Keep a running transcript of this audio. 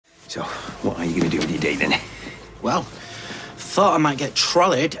So, what are you going to do with your day then? Well, thought I might get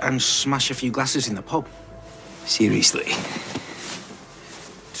trolleyed and smash a few glasses in the pub. Seriously?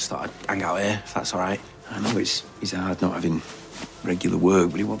 Just thought I'd hang out here, if that's all right. I know it's hard not having regular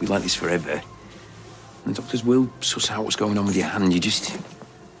work, but it won't be like this forever. And the doctors will suss out what's going on with your hand. You just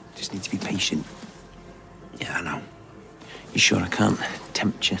need to be patient. Yeah, I know. You sure I can't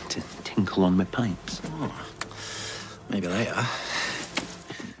tempt you to tinkle on my pipes? Oh, maybe later.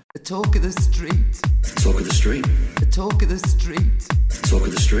 The talk of the street. Talk of the street. The talk of the street. Talk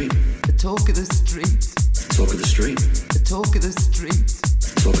of the street. The talk of the street. Talk of the street. The talk of the street.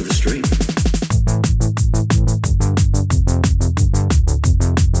 Talk of the street.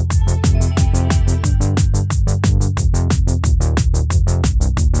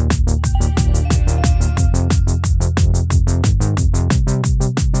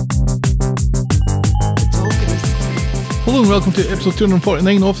 Hello and welcome to episode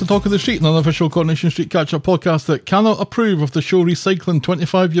 249 of The Talk of the Street, an unofficial Coronation Street catch-up podcast that cannot approve of the show recycling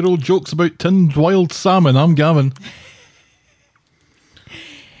 25-year-old jokes about tinned wild salmon. I'm Gavin.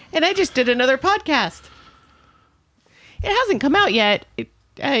 And I just did another podcast. It hasn't come out yet.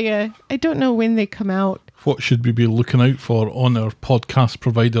 I don't know when they come out. What should we be looking out for on our podcast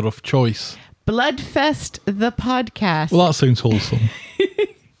provider of choice? Bloodfest the podcast. Well, that sounds wholesome.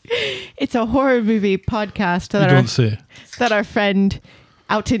 It's a horror movie podcast You don't say. that our friend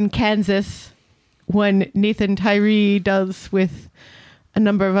out in Kansas, one Nathan Tyree, does with a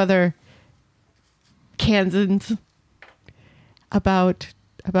number of other Kansans about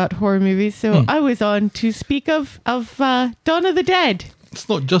horror movies. So I was on to speak of Dawn of the Dead. It's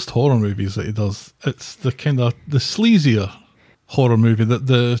not just horror movies that he does. It's the kind of the sleazier horror movie, that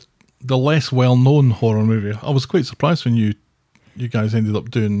the less well-known horror movie. I was quite surprised when you guys ended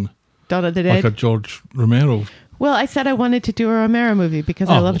up doing Dawn of the Dead. like a George Romero. Well, I said I wanted to do a Romero movie because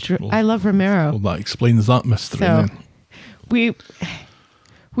I love Romero. Well, that explains that mystery So then. we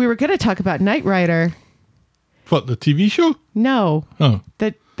were going to talk about Knight Rider. What, the TV show? No, Oh.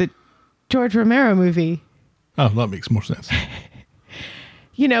 the George Romero movie. Oh, that makes more sense.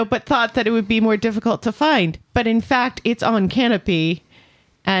 But thought that it would be more difficult to find. But in fact, it's on Canopy,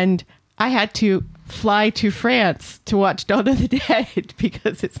 and I had to fly to France to watch Dawn of the Dead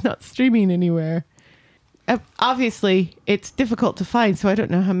because it's not streaming anywhere. Obviously, it's difficult to find, so I don't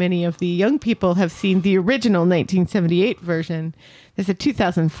know how many of the young people have seen the original 1978 version. There's a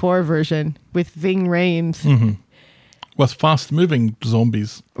 2004 version with Ving Rhames. Mm-hmm. With fast-moving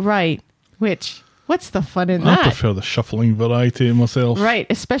zombies. Right. What's the fun in I that? prefer the shuffling variety myself. Right,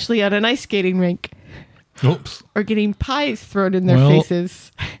 especially on an ice skating rink. Oops. Or getting pies thrown in their Well,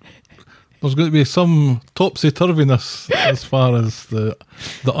 faces. There's going to be some topsy-turviness as far as the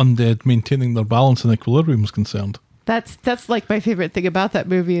undead maintaining their balance and equilibrium is concerned. That's like my favorite thing about that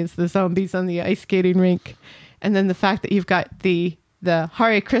movie is the zombies on the ice skating rink. And then the fact that you've got the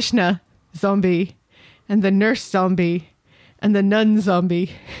Hare Krishna zombie and the nurse zombie and the nun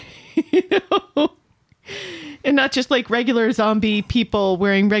zombie. And not just like regular zombie people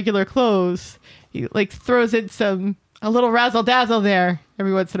wearing regular clothes. He like throws in a little razzle dazzle there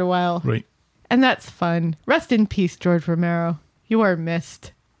every once in a while. Right. And that's fun. Rest in peace, George Romero. You are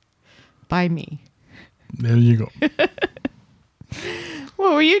missed by me. There you go.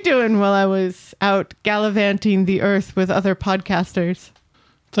 What were you doing while I was out gallivanting the earth with other podcasters?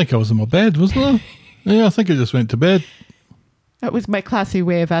 I think I was in my bed, wasn't I? Yeah, I think I just went to bed. That was my classy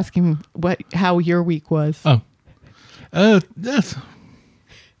way of asking how your week was. Oh. Yes.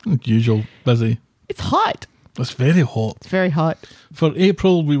 Usual, busy. It's hot. It's very hot. It's very hot. For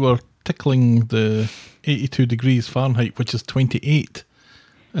April, we were tickling the 82 degrees Fahrenheit, which is 28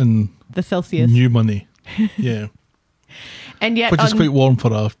 in The Celsius. new money. Yeah. And yet Which is quite warm for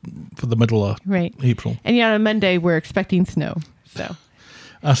the middle of April. And yet on Monday, we're expecting snow. So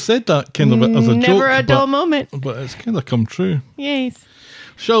I said that kind of as a joke. Never a dull moment. But it's kind of come true. Yes.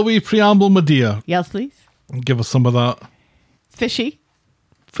 Shall we preamble, my dear? Yes, please. And give us some of that Fishy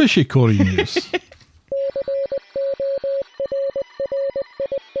Corey news.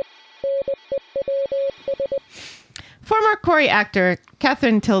 Former Corey actor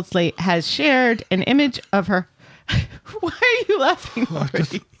Catherine Tilsley has shared an image of her. Why are you laughing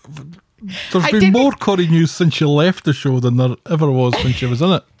already? There's been more Corey news since she left the show than there ever was when she was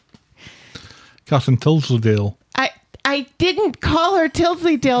in it. Catherine Tilsleydale. I didn't call her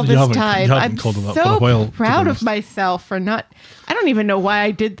Tilsleydale this time. You haven't I'm called her that so for a while. proud of myself for not. I don't even know why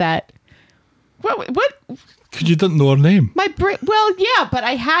I did that. What? Because you didn't know her name. Well, yeah, but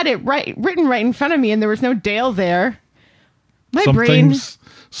I had it written right in front of me, and there was no Dale there.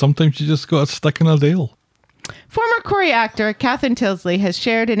 Sometimes you just got to stick in a Dale. Former Corey actor Katherine Tilsley has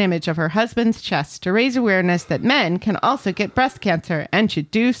shared an image of her husband's chest to raise awareness that men can also get breast cancer and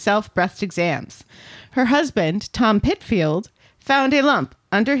should do self-breast exams. Her husband, Tom Pitfield, found a lump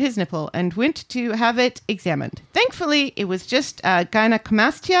under his nipple and went to have it examined. Thankfully, it was just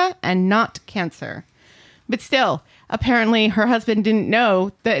gynecomastia and not cancer. But still, apparently her husband didn't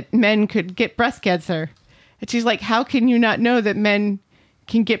know that men could get breast cancer. And she's like, how can you not know that men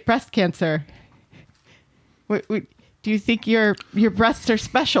can get breast cancer? Do you think your breasts are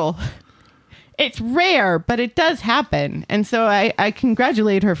special? It's rare, but it does happen. And so I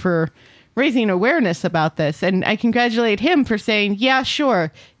congratulate her for raising awareness about this. And I congratulate him for saying, yeah,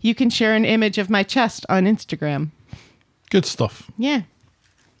 sure, you can share an image of my chest on Instagram. Good stuff. Yeah.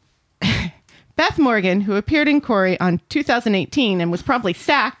 Beth Morgan, who appeared in Corey on 2018 and was promptly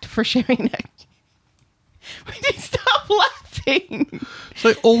sacked for sharing it. We need to stop laughing. It's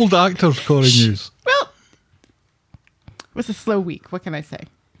like old actors, Corey News. Well, it was a slow week. What can I say?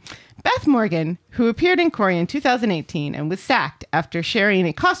 Beth Morgan, who appeared in Corey in 2018 and was sacked after sharing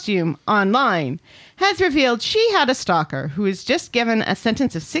a costume online, has revealed she had a stalker who was just given a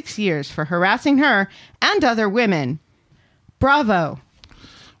sentence of 6 years for harassing her and other women. Bravo.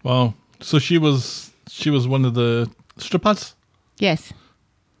 Wow. So she was one of the strippers Yes.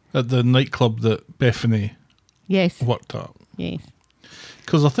 at the nightclub that Bethany Yes. worked at. Yes.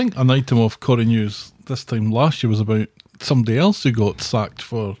 Because I think an item of Corey News this time last year was about somebody else who got sacked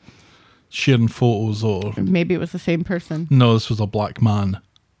for sharing photos or... Maybe it was the same person. No, this was a black man.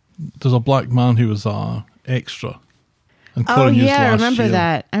 There's a black man who was a extra. in Corey Oh, News yeah, I last remember year.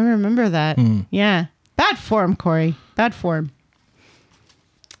 that. I remember that. Yeah. Bad form, Corey. Bad form.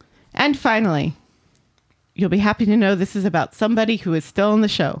 And finally, you'll be happy to know this is about somebody who is still on the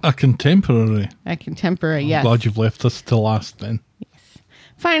show. A contemporary. A contemporary, I'm yes. glad you've left us to last then.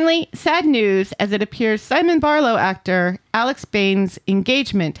 Finally, sad news as it appears Simon Barlow actor Alex Bain's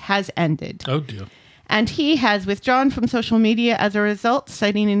engagement has ended. Oh dear. And he has withdrawn from social media as a result,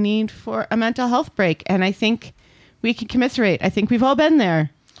 citing a need for a mental health break. And I think we can commiserate. I think we've all been there.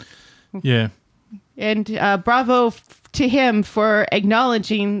 Yeah. And bravo to him for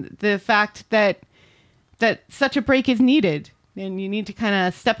acknowledging the fact that such a break is needed. And you need to kind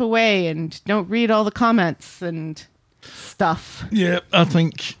of step away and don't read all the comments and stuff. Yeah, I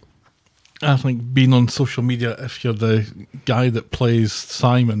think being on social media, if you're the guy that plays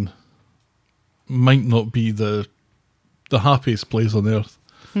Simon, might not be the happiest place on earth.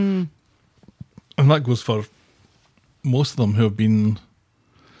 And that goes for most of them who have been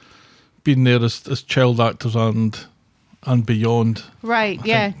there as child actors and beyond. Right, I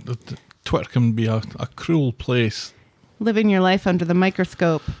yeah. think that Twitter can be a cruel place. Living your life under the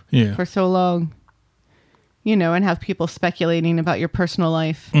microscope for so long. You know, and have people speculating about your personal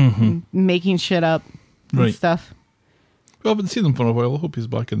life, and making shit up and stuff. We haven't seen him for a while. I hope he's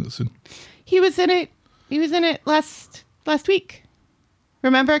back in it soon. He was in it. He was in it last week.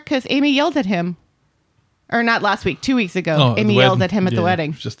 Remember? Because Amy yelled at him. Or not last week, 2 weeks ago. Oh, Amy yelled at him at the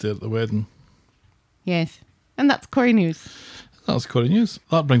wedding. He was just there at the wedding. Yes. And that's Corey News. That's Corey News.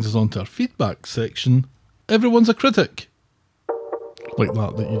 That brings us on to our feedback section. Everyone's a critic. Like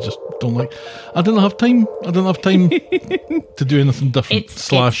that you just don't like. I didn't have time to do anything different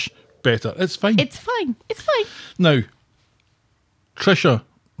 / better. It's fine. It's fine. It's fine. Now, Trisha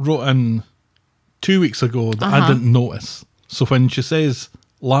wrote in 2 weeks ago that I didn't notice. So when she says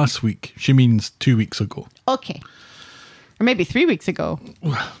last week, she means 2 weeks ago. Okay. Or maybe 3 weeks ago.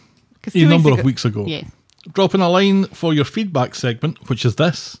 A number of weeks ago. Yes. Drop in a line for your feedback segment, which is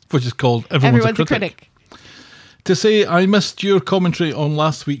called Everyone's a Critic. To say, I missed your commentary on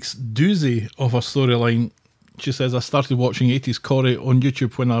last week's doozy of a storyline. She says, I started watching 80s Corey on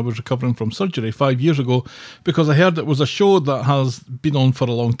YouTube when I was recovering from surgery 5 years ago because I heard it was a show that has been on for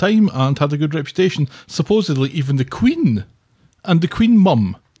a long time and had a good reputation. Supposedly even the Queen and the Queen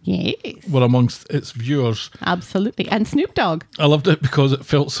Mum were amongst its viewers. Absolutely. And Snoop Dogg. I loved it because it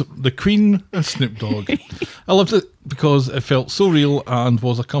felt the Queen and Snoop Dogg. I loved it because it felt so real and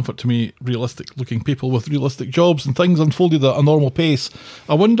was a comfort to me. Realistic looking people with realistic jobs and things unfolded at a normal pace.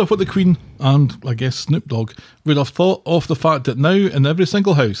 I wonder what the Queen and I guess Snoop Dogg would have thought of the fact that now in every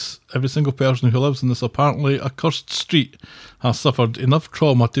single house, every single person who lives in this apparently accursed street has suffered enough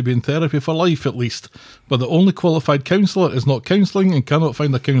trauma to be in therapy for life at least, but the only qualified counsellor is not counselling and cannot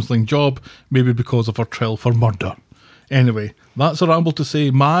find a counselling job, maybe because of her trial for murder. Anyway, that's a ramble to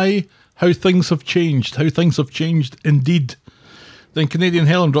say, how things have changed indeed. Then Canadian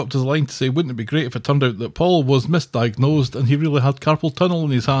Helen dropped us a line to say, wouldn't it be great if it turned out that Paul was misdiagnosed and he really had carpal tunnel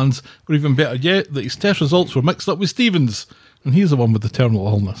in his hands, or even better yet, that his test results were mixed up with Stephen's, and he's the one with the terminal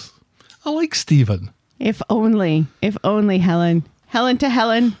illness. I like Stephen. If only, Helen. Helen to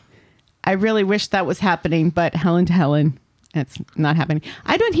Helen. I really wish that was happening, but Helen to Helen, it's not happening.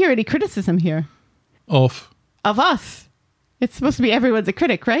 I don't hear any criticism here. Of us. It's supposed to be everyone's a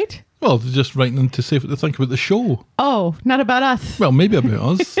critic, right? Well, they're just writing in to say what they think about the show. Oh, not about us. Well, maybe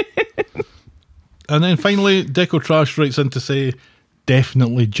about us. And then finally, Deco Trash writes in to say,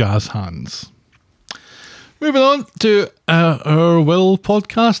 definitely jazz hands. Moving on to our Will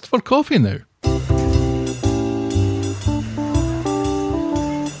podcast for coffee now.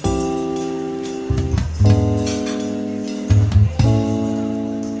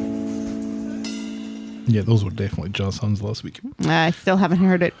 Yeah, those were definitely jazz hands last week. I still haven't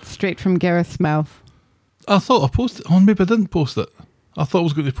heard it straight from Gareth's mouth. I thought I posted it. Oh, maybe I didn't post it. I thought I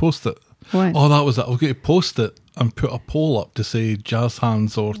was going to post it. What? Oh, that was it. I was going to post it and put a poll up to say jazz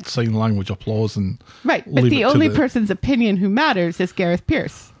hands or sign language applause. And right, but the only person's opinion who matters is Gareth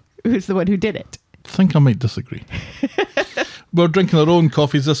Pierce, who's the one who did it. I think I might disagree. We're drinking our own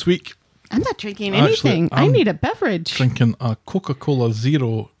coffees this week. I'm not drinking anything. I need a beverage. Drinking a Coca-Cola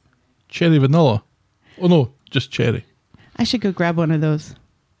Zero Cherry Vanilla. Oh no, just cherry. I should go grab one of those.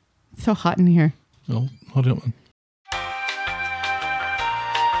 It's so hot in here. Well, hurry up then.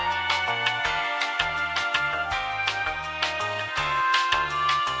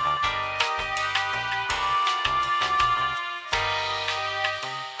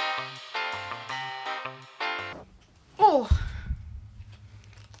 Oh.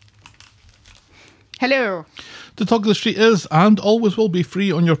 Hello. The Talk of the Street is and always will be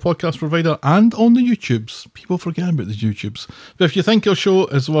free on your podcast provider and on the YouTubes. People forget about the YouTubes. But if you think your show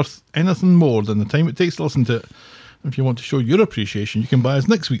is worth anything more than the time it takes to listen to it, if you want to show your appreciation, you can buy us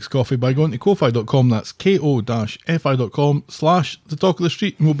next week's coffee by going to ko-fi.com. That's ko-fi.com/The Talk of the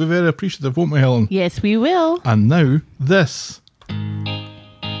Street, and we'll be very appreciative, won't we, Helen? Yes, we will. And now, this.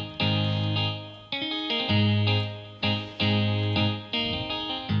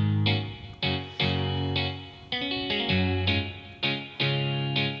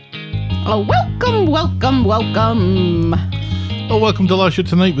 Oh, welcome. Well, welcome to Last Year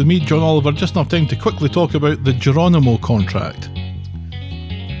Tonight with me, John Oliver. Just enough time to quickly talk about the Geronimo contract.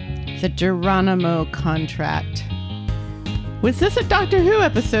 The Geronimo contract. Was this a Doctor Who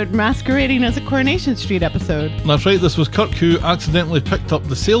episode masquerading as a Coronation Street episode? That's right, this was Kirk who accidentally picked up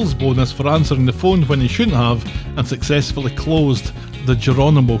the sales bonus for answering the phone when he shouldn't have and successfully closed the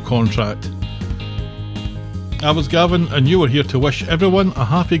Geronimo contract. I was Gavin, and you were here to wish everyone a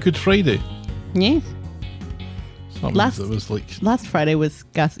happy Good Friday. Yes. So that means it was like... Last Friday was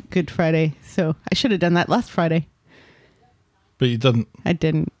Good Friday, so I should have done that last Friday. But you didn't. I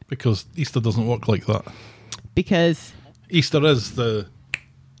didn't. Because Easter doesn't work like that. Because... Easter is the...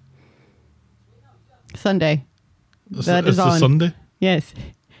 Sunday. Is the Sunday? Yes.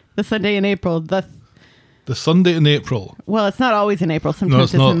 The Sunday in April. The Sunday in April. Well, it's not always in April.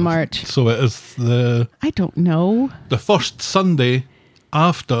 Sometimes it's in March. So it is the... I don't know. The first Sunday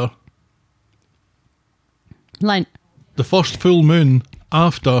after... Lent. The first full moon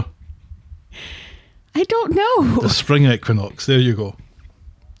after... I don't know. The spring equinox. There you go.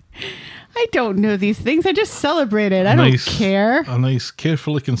 I don't know these things. I just celebrate it. I don't care. A nice,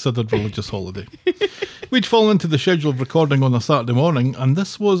 carefully considered religious holiday. We'd fallen into the schedule of recording on a Saturday morning, and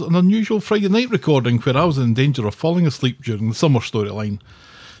this was an unusual Friday night recording where I was in danger of falling asleep during the summer storyline.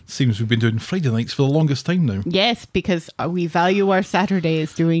 Seems we've been doing Friday nights for the longest time now. Yes, because we value our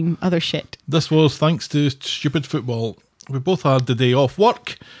Saturdays doing other shit. This was thanks to stupid football. We both had the day off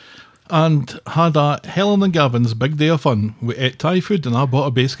work and had a Helen and Gavin's big day of fun. We ate Thai food and I bought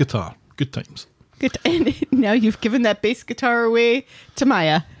a bass guitar. Good times. Good. And now you've given that bass guitar away to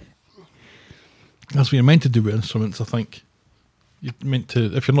Maya. That's what you're meant to do with instruments, I think. You're meant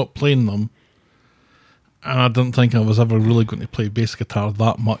to, if you're not playing them, and I didn't think I was ever really going to play bass guitar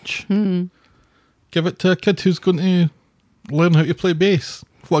that much. Give it to a kid who's going to learn how to play bass.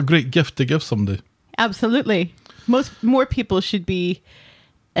 What a great gift to give somebody. Absolutely. More people should be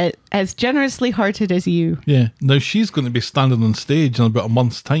as generously hearted as you. Yeah. Now she's going to be standing on stage in about a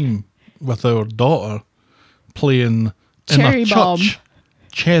month's time with our daughter playing Cherry in a Bomb. church.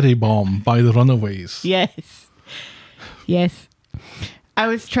 Cherry Bomb by the Runaways. Yes. Yes. I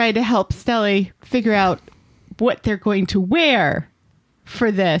was trying to help Stelly figure out what they're going to wear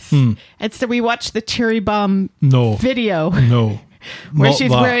for this. And so we watched the Cherry Bomb video. No. Where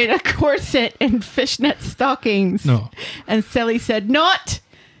she's wearing a corset and fishnet stockings. No. And Stelly said, not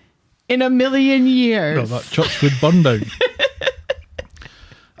in a million years. No, that church would burn down.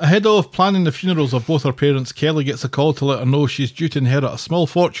 Ahead of planning the funerals of both her parents, Kelly gets a call to let her know she's due to inherit a small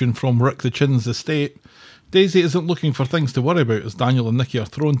fortune from Rick the Chin's estate. Daisy isn't looking for things to worry about as Daniel and Nicky are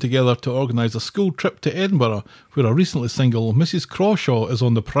thrown together to organise a school trip to Edinburgh, where a recently single Mrs. Crawshaw is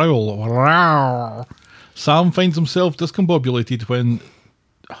on the prowl. Rawr. Sam finds himself discombobulated when...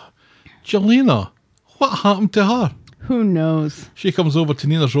 Jelena, what happened to her? Who knows? She comes over to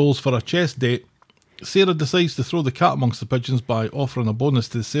Nina's Rolls for a chess date. Sarah decides to throw the cat amongst the pigeons by offering a bonus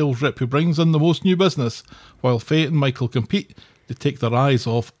to the sales rep who brings in the most new business, while Faye and Michael compete to take their eyes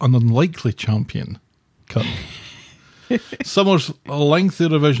off an unlikely champion. Cut. Summer's lengthy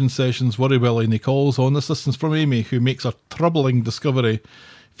revision sessions worry Willie, and he calls on assistance from Amy, who makes a troubling discovery.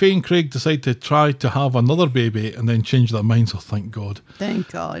 Faye and Craig decide to try to have another baby and then change their minds. Oh, thank God.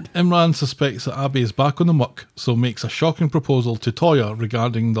 Thank God. Imran suspects that Abby is back on the muck, so makes a shocking proposal to Toya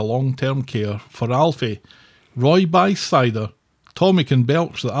regarding the long-term care for Alfie. Roy buys cider, Tommy can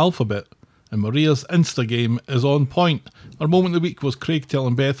belch the alphabet, and Maria's Insta game is on point. Our moment of the week was Craig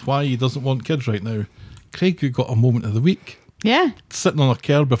telling Beth why he doesn't want kids right now. Craig got a moment of the week. Yeah. Sitting on a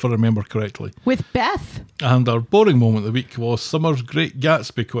curb, if I remember correctly. With Beth. And our boring moment of the week was Summer's Great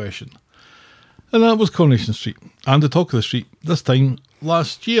Gatsby question. And that was Coronation Street. And the talk of the street, this time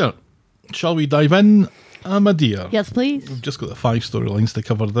last year. Shall we dive in, my dear? Yes, please. We've just got the 5 storylines to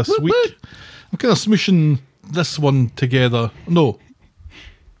cover this week. I'm kind of smooshing this one together. No,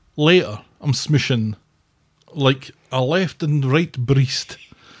 later I'm smooshing like a left and right breast.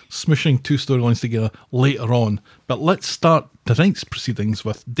 Smooshing 2 storylines together later on. But let's start tonight's proceedings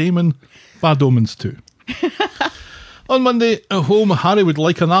with Damon Bad Omens 2. On Monday, at home, Harry would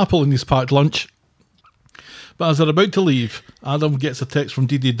like an apple in his packed lunch. But as they're about to leave, Adam gets a text from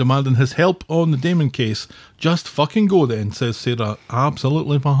Dee Dee demanding his help on the Damon case. Just fucking go then, says Sarah,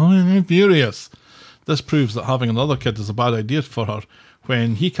 absolutely furious. This proves that having another kid is a bad idea for her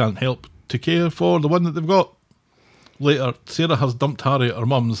when he can't help to care for the one that they've got. Later, Sarah has dumped Harry at her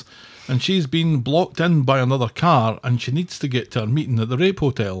mum's and she's been blocked in by another car and she needs to get to her meeting at the rape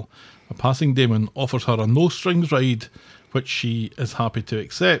hotel. A passing Damon offers her a no-strings ride, which she is happy to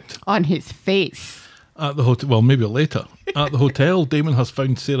accept. On his face. At the hotel, well, maybe later. At the hotel, Damon has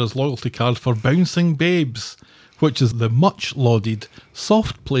found Sarah's loyalty card for Bouncing Babes, which is the much-lauded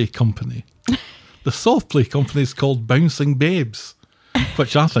soft play company. The soft play company is called Bouncing Babes,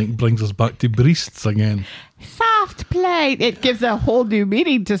 which I think brings us back to breasts again. Soft play. It gives a whole new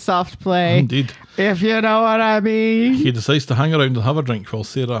meaning to soft play. Indeed. If you know what I mean. He decides to hang around and have a drink while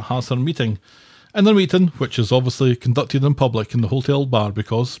Sarah has her meeting. In their meeting, which is obviously conducted in public in the hotel bar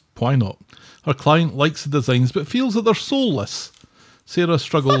because, why not? Her client likes the designs but feels that they're soulless. Sarah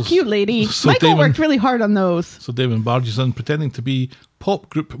struggles. Fuck you, lady. So Michael worked really hard on those. So Damon barges in pretending to be pop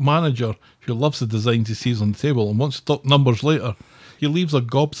group manager who loves the designs he sees on the table and wants to talk numbers later. He leaves a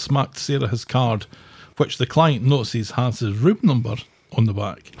gobsmacked Sarah his card, which the client notices has his room number on the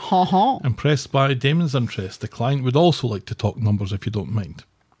back. Impressed by Damon's interest, the client would also like to talk numbers if you don't mind.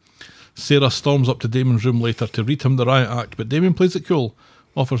 Sarah storms up to Damon's room later to read him the riot act, but Damon plays it cool,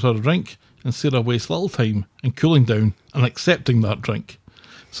 offers her a drink, and Sarah wastes little time in cooling down and accepting that drink.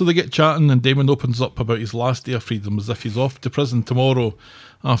 So they get chatting and Damon opens up about his last day of freedom as if he's off to prison tomorrow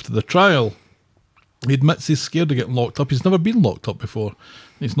after the trial. He admits he's scared of getting locked up. He's never been locked up before.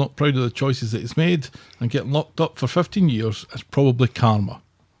 He's not proud of the choices that he's made, and getting locked up for 15 years is probably karma.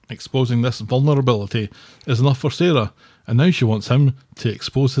 Exposing this vulnerability is enough for Sarah, and now she wants him to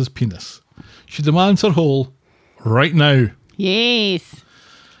expose his penis. She demands her hole right now. Yes.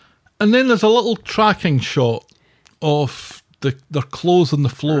 And then there's a little tracking shot of their clothes on the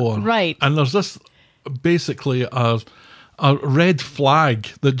floor. Right. And there's this basically a red flag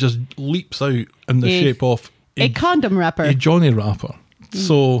that just leaps out in the shape of a condom wrapper. A Johnny wrapper.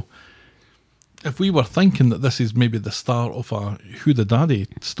 So if we were thinking that this is maybe the start of a Who the Daddy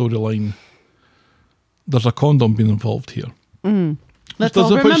storyline, there's a condom being involved here. Let's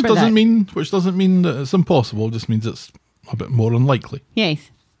all remember that. Which doesn't mean that it's impossible, it just means it's a bit more unlikely. Yes,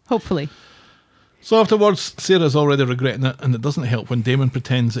 hopefully. So afterwards, Sarah's already regretting it, and it doesn't help when Damon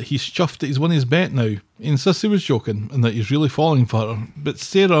pretends that he's chuffed that he's won his bet now. He insists he was joking and that he's really falling for her, but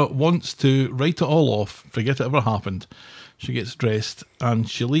Sarah wants to write it all off, forget it ever happened. She gets dressed and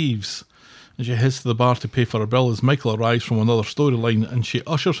she leaves, and she heads to the bar to pay for her bill as Michael arrives from another storyline, and she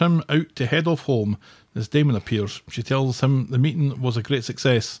ushers him out to head off home. As Damon appears, she tells him the meeting was a great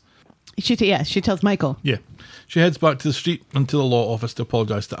success. She tells Michael. Yeah. She heads back to the street and to the law office to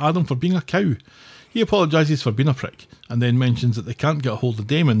apologise to Adam for being a cow. He apologises for being a prick and then mentions that they can't get a hold of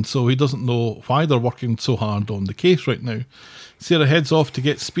Damon, so he doesn't know why they're working so hard on the case right now. Sarah heads off to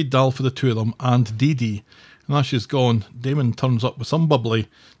get speed dial for the two of them and Dee Dee. And as she's gone, Damon turns up with some bubbly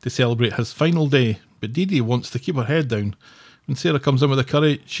to celebrate his final day, but Dee Dee wants to keep her head down When Sarah comes in with the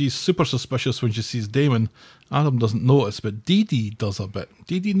curry, she's super suspicious when she sees Damon. Adam doesn't notice, but Dee Dee does a bit.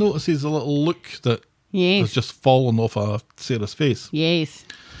 Dee Dee notices a little look that has just fallen off of Sarah's face. Yes.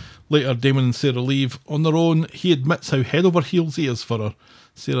 Later, Damon and Sarah leave on their own. He admits how head over heels he is for her.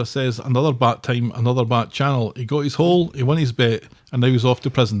 Sarah says, another bat time, another bat channel. He got his hole, he won his bet, and now he's off to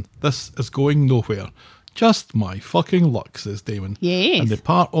prison. This is going nowhere. Just my fucking luck, says Damon. Yes. And they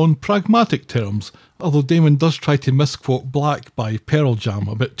part on pragmatic terms, although Damon does try to misquote Black by Pearl Jam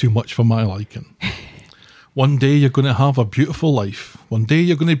a bit too much for my liking. One day you're going to have a beautiful life. One day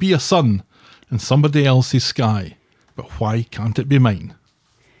you're going to be a sun in somebody else's sky. But why can't it be mine?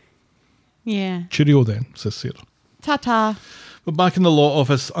 Yeah. Cheerio then, says Sarah. Ta-ta. But back in the law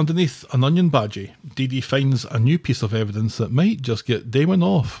office, underneath an onion badgie, Dee Dee finds a new piece of evidence that might just get Damon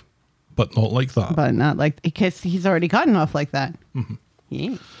off. But not like that. But not like, because he's already gotten off like that. Mm-hmm.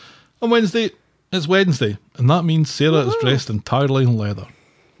 Yeah. On Wednesday, it's Wednesday, and that means Sarah is dressed entirely in leather.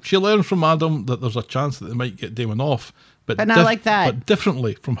 She learns from Adam that there's a chance that they might get Damon off, but not like that. But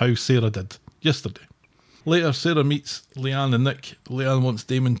differently from how Sarah did yesterday. Later, Sarah meets Leanne and Nick. Leanne wants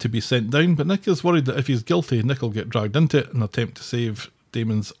Damon to be sent down, but Nick is worried that if he's guilty, Nick will get dragged into it in an attempt to save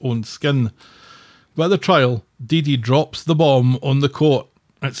Damon's own skin. By the trial, Dee Dee drops the bomb on the court.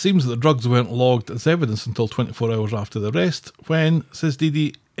 It seems that the drugs weren't logged as evidence until 24 hours after the arrest, when, says Dee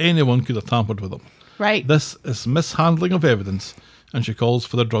Dee, anyone could have tampered with them. Right. This is mishandling of evidence, and she calls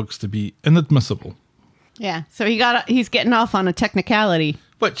for the drugs to be inadmissible. Yeah. So he's getting off on a technicality.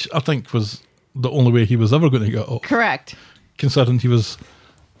 Which I think was the only way he was ever going to get off. Correct. Considering he was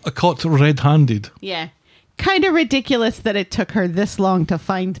caught red-handed. Yeah. Kind of ridiculous that it took her this long to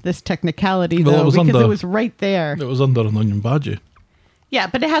find this technicality, Well, though, because it was right there. It was under an onion badgie. Yeah,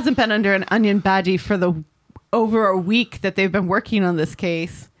 but it hasn't been under an onion badgie for the over a week that they've been working on this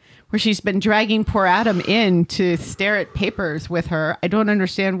case, where she's been dragging poor Adam in to stare at papers with her. I don't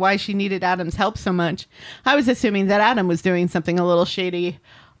understand why she needed Adam's help so much. I was assuming that Adam was doing something a little shady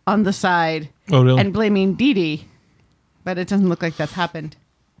on the side. Oh, really? And blaming Dee Dee, but it doesn't look like that's happened.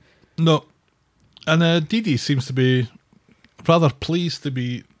 No. And Dee Dee seems to be rather pleased to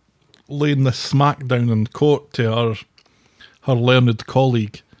be laying this smack down in court to her learned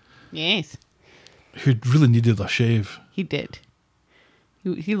colleague. Yes. Who really needed a shave. He did.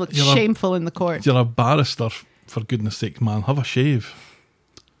 He looked shameful in the court. You're a barrister, for goodness sake, man. Have a shave.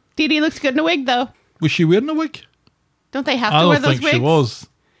 Dee Dee looks good in a wig, though. Was she wearing a wig? Don't they have to wear those wigs? I don't think she was.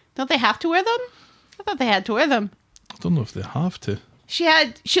 Don't they have to wear them? I thought they had to wear them. I don't know if they have to.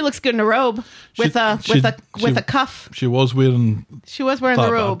 She looks good in a robe with a cuff. She was wearing the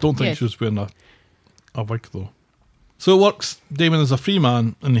robe. I don't think she was wearing a wig though. So it works. Damon is a free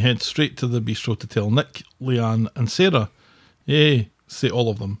man and he heads straight to the bistro to tell Nick, Leanne and Sarah. Yay, say all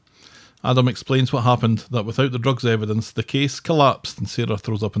of them. Adam explains what happened, that without the drugs evidence, the case collapsed, and Sarah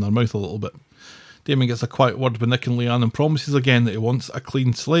throws up in her mouth a little bit. Damon gets a quiet word with Nick and Leanne and promises again that he wants a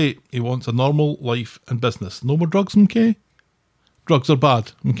clean slate. He wants a normal life and business. No more drugs, okay? Drugs are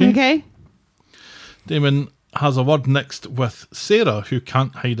bad, okay? Okay. Damon has a word next with Sarah, who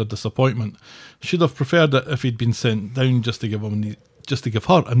can't hide her disappointment. Should have preferred it if he'd been sent down just to give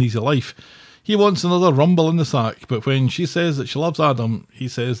her an easy life. He wants another rumble in the sack, but when she says that she loves Adam, he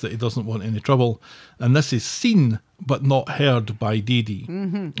says that he doesn't want any trouble. And this is seen, but not heard by Dee Dee.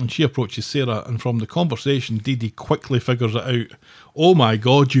 Mm-hmm. And she approaches Sarah, and from the conversation, Dee Dee quickly figures it out. Oh my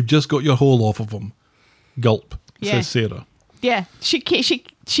God, you've just got your hole off of him. Gulp, says Sarah. Yeah, she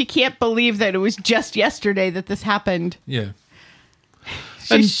can't believe that it was just yesterday that this happened. Yeah.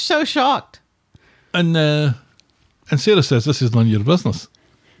 She's so shocked. And Sarah says, this is none of your business.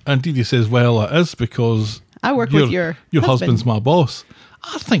 And Dee Dee says, well, it is because I work with your husband's my boss.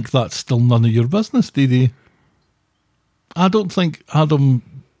 I think that's still none of your business, Dee Dee. I don't think Adam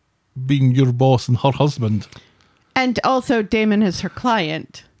being your boss and her husband. And also Damon is her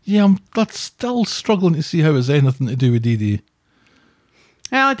client. Yeah, that's still struggling to see how it's anything to do with Dee Dee.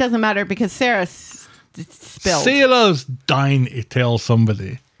 Well, it doesn't matter because Sarah spilled. Sarah's dying to tell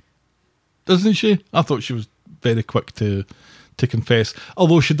somebody. Doesn't she? I thought she was very quick to confess.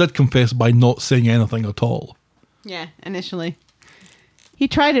 Although she did confess by not saying anything at all. Yeah, initially. He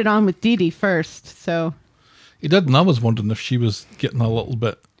tried it on with Dee Dee first, so... He did, and I was wondering if she was getting a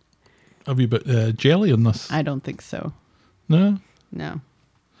wee bit jelly on this. I don't think so. No? No.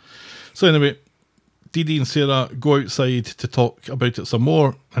 So anyway, Dee Dee and Sarah go outside to talk about it some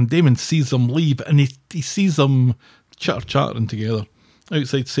more, and Damon sees them leave, and he sees them chattering together.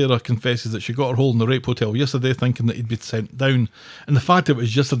 Outside, Sarah confesses that she got her hole in the rape hotel yesterday, thinking that he'd been sent down, and the fact that it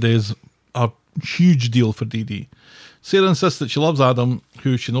was yesterday is a huge deal for Dee Dee. Sarah insists that she loves Adam,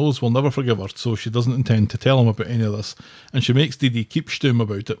 who she knows will never forgive her, so she doesn't intend to tell him about any of this, and she makes Dee Dee keep stewing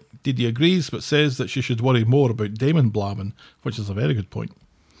about it. Dee Dee agrees, but says that she should worry more about Damon blabbing, which is a very good point.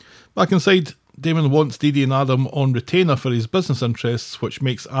 Back inside, Damon wants Dee Dee and Adam on retainer for his business interests, which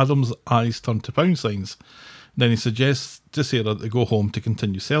makes Adam's eyes turn to pound signs. Then he suggests to Sarah that they go home to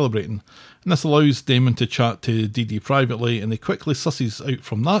continue celebrating, and this allows Damon to chat to Dee Dee privately, and he quickly susses out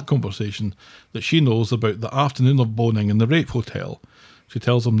from that conversation that she knows about the afternoon of boning in the rape hotel. She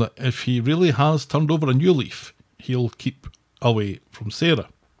tells him that if he really has turned over a new leaf, he'll keep away from Sarah.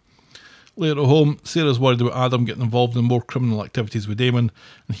 Later at home, Sarah's worried about Adam getting involved in more criminal activities with Damon,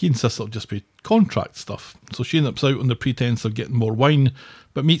 and he insists it'll just be contract stuff. So she nips out on the pretense of getting more wine,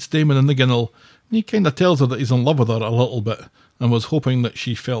 but meets Damon in the Ginnel, and he kind of tells her that he's in love with her a little bit, and was hoping that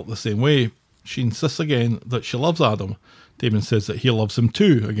she felt the same way. She insists again that she loves Adam. Damon says that he loves him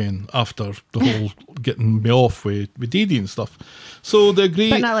too, again, after the whole getting me off with Dee Dee and stuff. So they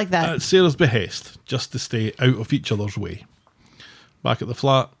agree, But not like that. at Sarah's behest, just to stay out of each other's way. Back at the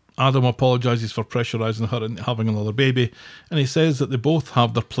flat, Adam apologises for pressurising her into having another baby, and he says that they both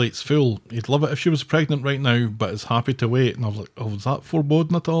have their plates full. He'd love it if she was pregnant right now, but is happy to wait. And I was like, oh, was that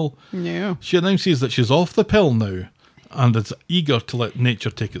foreboding at all? No. She announces that she's off the pill now, and is eager to let nature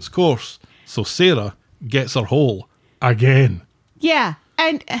take its course. So Sarah gets her whole again. Yeah,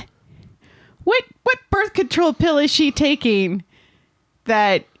 and what birth control pill is she taking?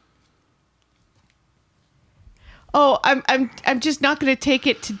 That I'm just not going to take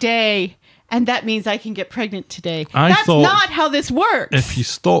it today, and that means I can get pregnant today. That's not how this works. If you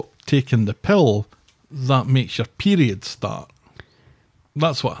stop taking the pill, that makes your period start.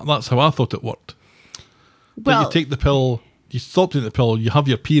 That's how I thought it worked. Well, you take the pill, you stop taking the pill, you have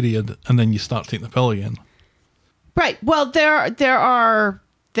your period, and then you start taking the pill again. right. Well, there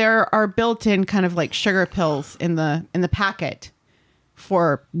are built-in kind of like sugar pills in the packet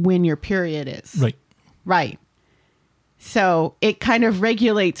for when your period is. Right. Right. So it kind of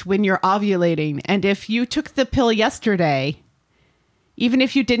regulates when you're ovulating. And if you took the pill yesterday, even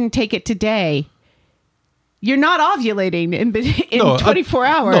if you didn't take it today, you're not ovulating in 24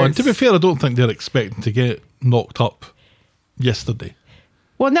 hours. No, and to be fair, I don't think they're expecting to get knocked up yesterday.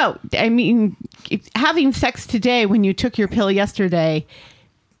 Well, no. I mean, having sex today when you took your pill yesterday,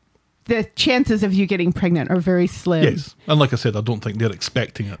 the chances of you getting pregnant are very slim. Yes. And like I said, I don't think they're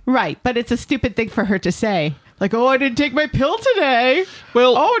expecting it. Right. But it's a stupid thing for her to say. Like, oh, I didn't take my pill today.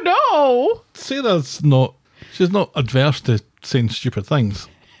 Well, oh, no. Sarah's not adverse to saying stupid things.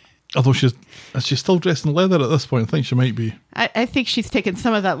 Although is she still dressed in leather at this point? I think she might be. I think she's taken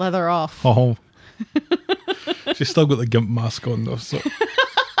some of that leather off. Oh. She's still got the gimp mask on though, so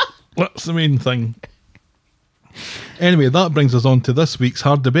that's the main thing. Anyway, that brings us on to this week's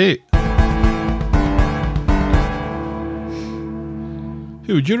hard debate.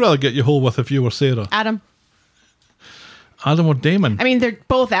 Who would you rather get your hole with if you were Sarah? Adam or Damon? I mean, they're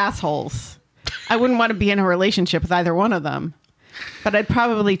both assholes. I wouldn't want to be in a relationship with either one of them. But I'd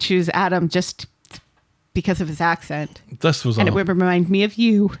probably choose Adam just because of his accent. And it would remind me of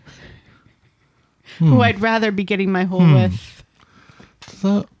you, who I'd rather be getting my hole with. Does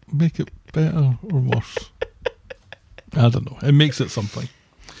that make it better or worse? I don't know. It makes it something.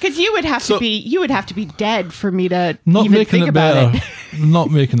 Because you would have to be dead for me to not even making think it about better. it.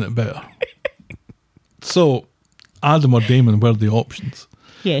 Not making it better. So, Adam or Damon were the options.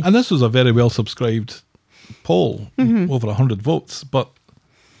 Yes. And this was a very well subscribed poll, over 100 votes, but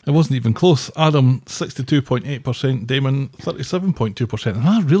it wasn't even close. Adam 62.8%, Damon 37.2%. And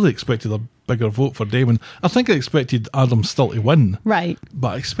I really expected a bigger vote for Damon. I think I expected Adam still to win. Right. But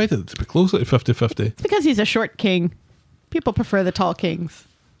I expected it to be closer to 50-50. It's because he's a short king. People prefer the tall kings.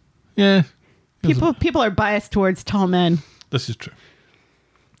 Yeah. People are biased towards tall men. This is true.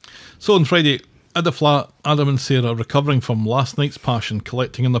 So on Friday, at the flat, Adam and Sarah recovering from last night's passion,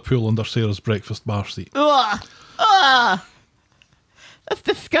 collecting in the pool under Sarah's breakfast bar seat. Ugh. Ugh. That's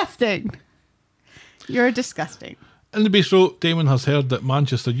disgusting. You're disgusting. In the bistro, Damon has heard that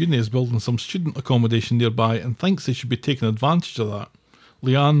Manchester Uni is building some student accommodation nearby and thinks they should be taking advantage of that.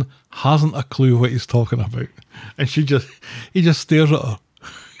 Leanne hasn't a clue what he's talking about. And he just stares at her.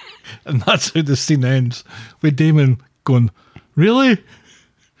 And that's how the scene ends, with Damon going, really?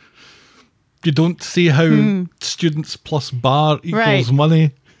 You don't see how students plus bar equals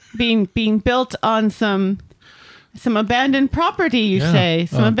money? Being built on some abandoned property, you say?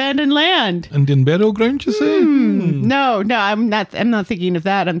 Some abandoned land. Indian burial ground, you say? No, I'm not thinking of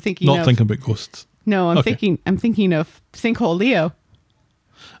that. I'm thinking thinking about ghosts. No, I'm thinking of Sinkhole Leo.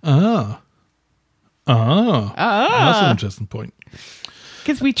 That's an interesting point.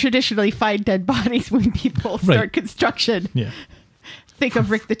 Because we traditionally find dead bodies when people start construction. Yeah. Think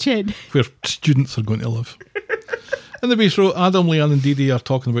of Rick the Chin. Where students are going to live. In the bistro, Adam, Leanne and Dee Dee are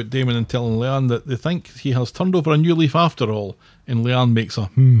talking about Damon and telling Leanne that they think he has turned over a new leaf after all, and Leanne makes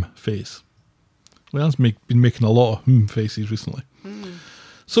a face. Leanne's been making a lot of faces recently.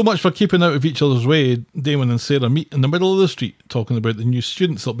 So much for keeping out of each other's way. Damon and Sarah meet in the middle of the street talking about the new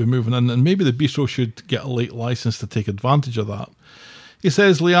students that'll be moving in, and maybe the bistro should get a late license to take advantage of that. He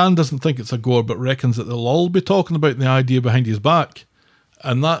says Leanne doesn't think it's a goer, but reckons that they'll all be talking about the idea behind his back.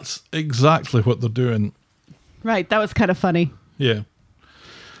 And that's exactly what they're doing. Right, that was kind of funny. Yeah.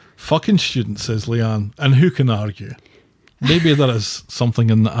 Fucking students, says Leanne, and who can argue? Maybe there is something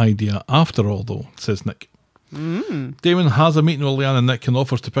in the idea after all, though, says Nick. Damon has a meeting with Leanne and Nick and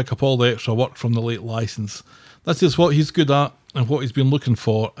offers to pick up all the extra work from the late license. This is what he's good at and what he's been looking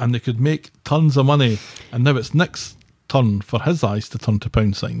for, and they could make tons of money. And now it's Nick's turn for his eyes to turn to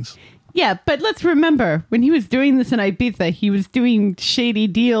pound signs. Yeah, but let's remember, when he was doing this in Ibiza, he was doing shady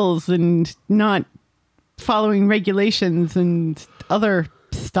deals and not following regulations and other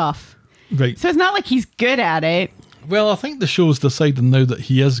stuff. Right. So it's not like he's good at it. Well, I think the show's deciding now that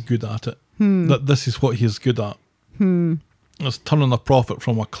he is good at it. That this is what he is good at. It's turning a profit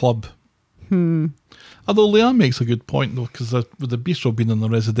from a club. Although Leanne makes a good point, though, because with the bistro being in the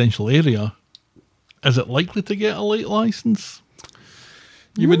residential area, is it likely to get a late license?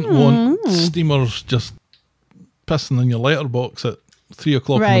 You wouldn't want steamers just pissing in your letterbox at 3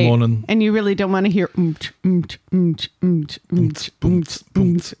 o'clock in the morning. And you really don't want to hear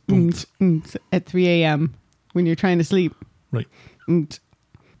at 3 a.m. when you're trying to sleep. Right.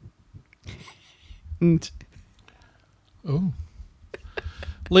 Oh.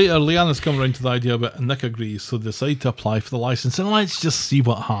 Later, Leanna's come around to the idea of it, and Nick agrees, so they decide to apply for the license, and let's just see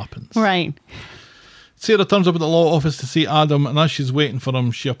what happens. Right. Sarah turns up at the law office to see Adam, and as she's waiting for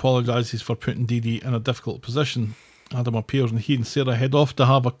him, she apologises for putting Dee Dee in a difficult position. Adam appears, and he and Sarah head off to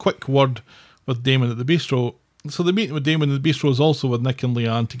have a quick word with Damon at the bistro. So the meeting with Damon in the bistro is also with Nick and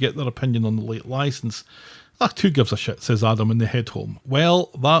Leanne to get their opinion on the late licence. Who gives a shit, says Adam, and they head home. Well,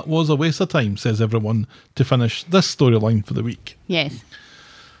 that was a waste of time, says everyone, to finish this storyline for the week. Yes.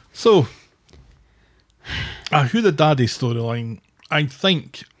 So, Who the Daddy storyline, I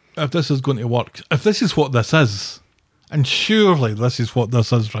think, if this is going to work, if this is what this is, and surely this is what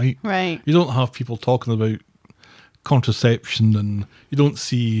this is, right? Right. You don't have people talking about contraception, and you don't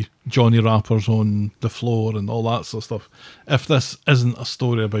see Johnny rappers on the floor and all that sort of stuff. If this isn't a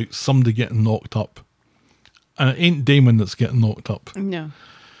story about somebody getting knocked up, and it ain't Damon that's getting knocked up. No.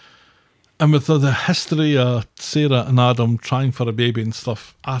 And with the history of Sarah and Adam trying for a baby and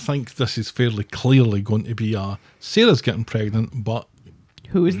stuff, I think this is fairly clearly going to be Sarah's getting pregnant, but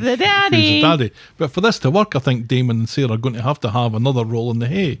who's the daddy? Who's the daddy? But for this to work, I think Damon and Sarah are going to have another role in the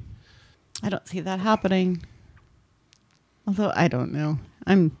hay. I don't see that happening. Although I don't know.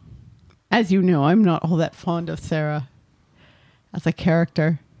 As you know, I'm not all that fond of Sarah as a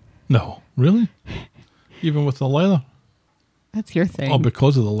character. No, really? Even with the leather? That's your thing. Oh,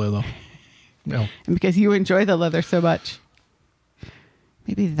 because of the leather. No. And because you enjoy the leather so much.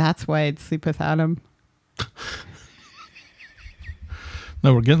 Maybe that's why I'd sleep with Adam.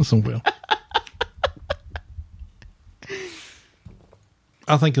 Now we're getting somewhere.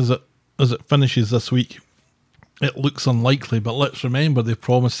 I think as it finishes this week, it looks unlikely, but let's remember they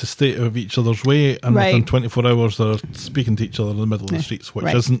promised to stay out of each other's way, and within 24 hours they're speaking to each other in the middle of the streets,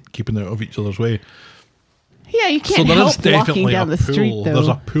 which isn't keeping out of each other's way. Yeah, you can't help walking down the street, though. There's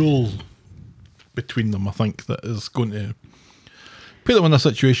a pool between them, I think, that is going to put them in a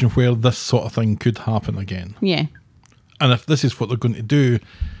situation where this sort of thing could happen again. Yeah. And if this is what they're going to do,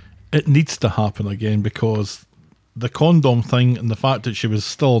 it needs to happen again, because the condom thing and the fact that she was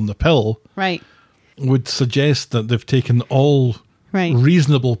still on the pill would suggest that they've taken all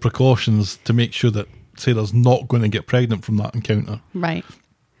reasonable precautions to make sure that Sarah's not going to get pregnant from that encounter. Right.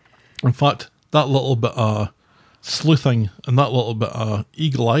 In fact, that little bit of sleuthing and that little bit of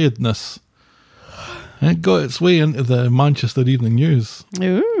eagle-eyedness, it got its way into the Manchester Evening News.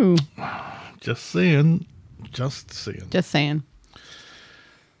 Ooh. Just saying. Just saying. Just saying.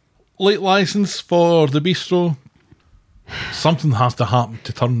 Late license for the bistro. Something has to happen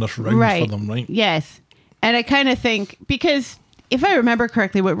to turn this round for them, right? Yes. And I kind of think, because if I remember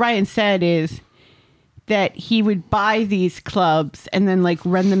correctly, what Ryan said is that he would buy these clubs and then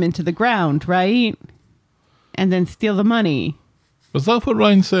run them into the ground, right? And then steal the money. Was that what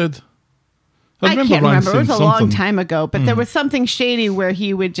Ryan said? I can't remember. It was a long time ago, but there was something shady where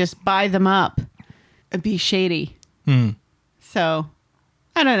he would just buy them up and be shady. So,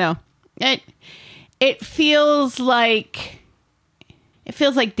 I don't know. It feels like It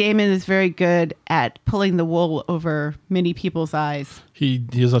feels like Damon is very good at pulling the wool over many people's eyes. He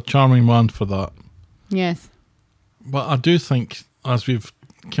is a charming man for that. Yes. But I do think, as we've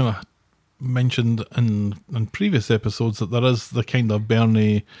kind of mentioned in previous episodes, that there is the kind of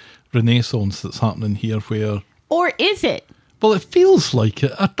Bernie renaissance that's happening here where... Or is it? Well, it feels like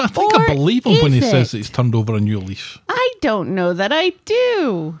it. I think I believe him when he says that he's turned over a new leaf. I don't know that I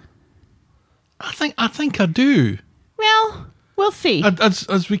do. I think I do. Well, we'll see.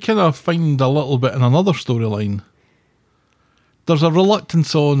 As we kind of find a little bit in another storyline, there's a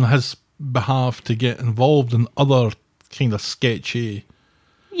reluctance on his behalf to get involved in other kind of sketchy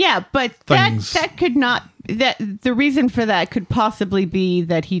Yeah, but things. that could not... the reason for that could possibly be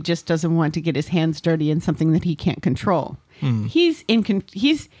that he just doesn't want to get his hands dirty in something that he can't control. He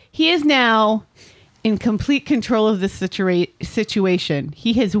is now in complete control of this situation.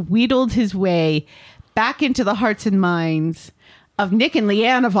 He has wheedled his way back into the hearts and minds of Nick and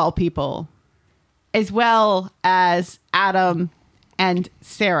Leanne, of all people, as well as Adam and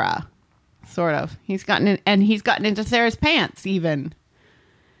Sarah, sort of. He's gotten into Sarah's pants, even.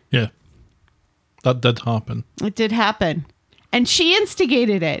 Yeah. That did happen. It did happen. And she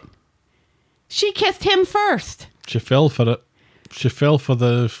instigated it. She kissed him first. She fell for it. She fell for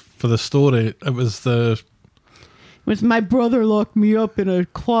the story. It was My brother locked me up in a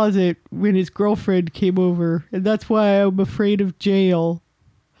closet when his girlfriend came over, and that's why I'm afraid of jail.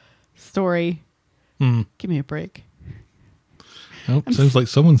 Story. Give me a break. Oh, sounds like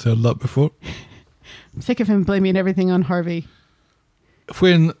someone's heard that before. I'm sick of him blaming everything on Harvey.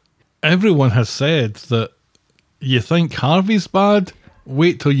 When everyone has said that you think Harvey's bad,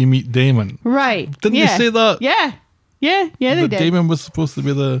 wait till you meet Damon. Right. Didn't they say that? Yeah. Yeah, they that did. Damon was supposed to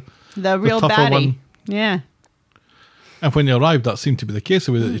be the real tougher baddie. one. Yeah. And when he arrived, that seemed to be the case,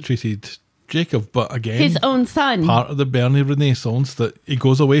 the way that he treated Jacob. But again, His own son. part of the Bernie renaissance, that he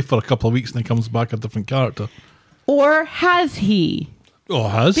goes away for a couple of weeks and he comes back a different character. Or has he? Oh,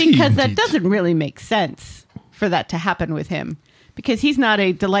 has he? Because that indeed? doesn't really make sense for that to happen with him. Because he's not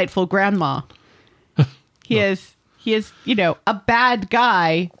a delightful grandma. He is, a bad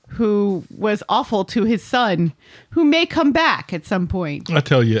guy who was awful to his son, who may come back at some point. I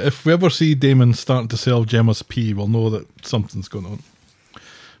tell you, if we ever see Damon starting to sell Gemma's pee, we'll know that something's going on.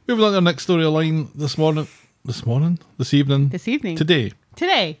 Moving on to our next storyline this evening, today.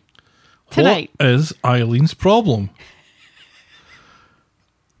 Tonight. What is Eileen's problem?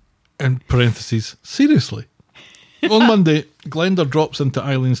 In parentheses, seriously. On Monday, Glenda drops into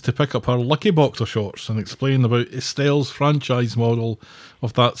Eileen's to pick up her lucky boxer shorts and explain about Estelle's franchise model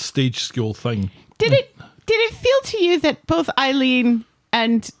of that stage school thing. Did it feel to you that both Eileen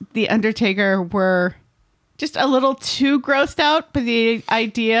and The Undertaker were just a little too grossed out by the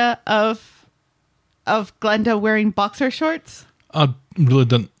idea of Glenda wearing boxer shorts? I really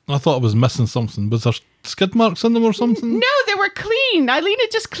didn't. I thought I was missing something. Was there skid marks in them or something? No, they were clean. Eileen had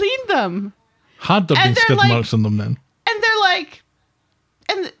just cleaned them. Had there been skid marks in them then? And they're like,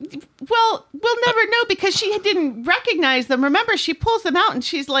 well, we'll never know because she didn't recognize them. Remember, she pulls them out and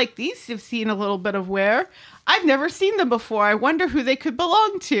she's like, these have seen a little bit of wear. I've never seen them before. I wonder who they could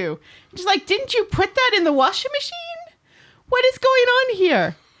belong to. She's like, didn't you put that in the washing machine? What is going on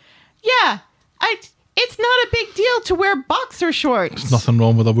here? Yeah, it's not a big deal to wear boxer shorts. There's nothing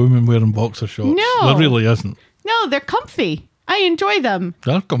wrong with a woman wearing boxer shorts. No. There really isn't. No, they're comfy. I enjoy them.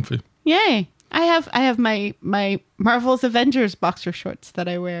 They're comfy. Yay. I have my Marvel's Avengers boxer shorts that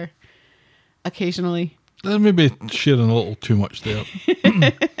I wear occasionally. Maybe sharing a little too much there.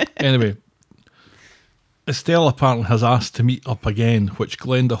 Anyway, Estelle apparently has asked to meet up again, which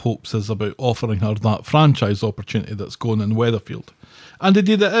Glenda hopes is about offering her that franchise opportunity that's going in Weatherfield. And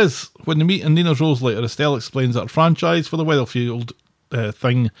indeed it is. When they meet in Nina's Rose later, Estelle explains that her franchise for the Weatherfield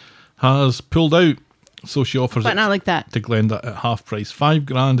thing has pulled out. So she offers but it not like that. to Glenda at half price,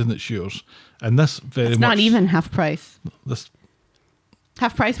 $5,000, and it's yours. And this very it's much not even half price. This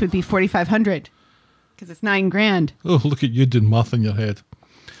half price would be $4,500 because it's $9,000. Oh, look at you doing math in your head.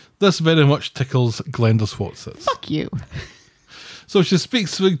 This very much tickles Glenda's whatsits. Fuck you. So she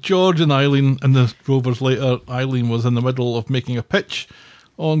speaks with George and Eileen in the Rovers later. Eileen was in the middle of making a pitch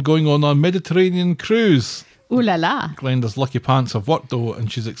on going on a Mediterranean cruise. Ooh la la. Glenda's lucky pants have worked though,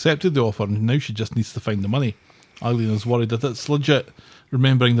 and she's accepted the offer, and now she just needs to find the money. Eileen is worried that it's legit,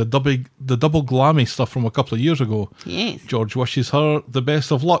 remembering the double glammy stuff from a couple of years ago. Yes. George wishes her the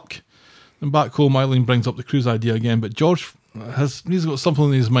best of luck. And back home, Eileen brings up the cruise idea again, but George he's got something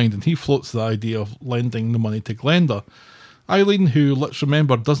in his mind, and he floats the idea of lending the money to Glenda. Eileen, who, let's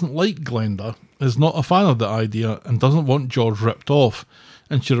remember, doesn't like Glenda, is not a fan of the idea and doesn't want George ripped off,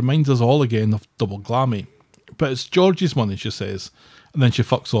 and she reminds us all again of double glammy. But it's George's money, she says, And then she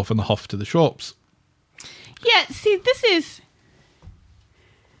fucks off in a huff to the shops. Yeah, see, this is...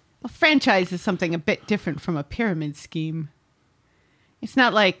 A franchise is something a bit different from a pyramid scheme. It's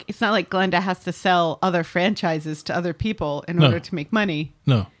not like Glenda has to sell other franchises to other people in order to make money.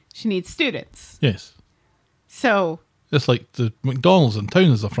 No. She needs students. Yes. So... It's like the McDonald's in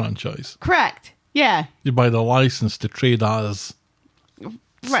town is a franchise. Correct. Yeah. You buy the license to trade as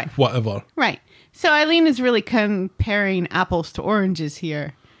right. whatever. Right. So Eileen is really comparing apples to oranges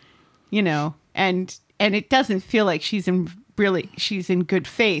here, and it doesn't feel like she's in good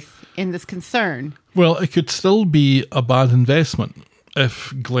faith in this concern. Well, it could still be a bad investment if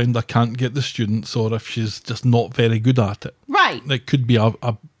Glenda can't get the students or if she's just not very good at it. Right. It could be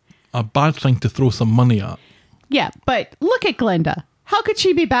a bad thing to throw some money at. Yeah, but look at Glenda. How could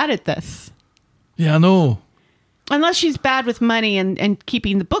she be bad at this? Yeah, I know. Unless she's bad with money and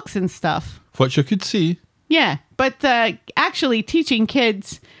keeping the books and stuff. Which I could see. Yeah, but actually teaching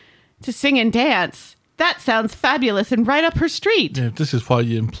kids to sing and dance, that sounds fabulous and right up her street. Yeah, this is why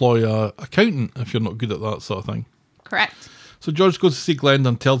you employ a accountant if you're not good at that sort of thing. Correct. So George goes to see Glenda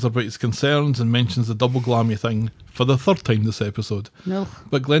and tells her about his concerns and mentions the double glammy thing for the third time this episode. No.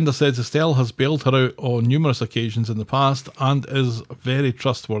 But Glenda says Estelle has bailed her out on numerous occasions in the past and is very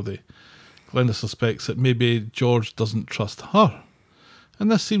trustworthy. Glenda suspects that maybe George doesn't trust her. And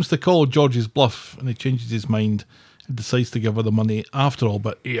this seems to call George's bluff, and he changes his mind and decides to give her the money after all.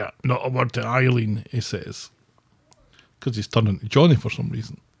 But yeah, not a word to Eileen, he says. Because he's turning to Johnny for some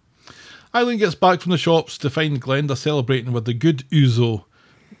reason. Eileen gets back from the shops to find Glenda celebrating with the good ouzo.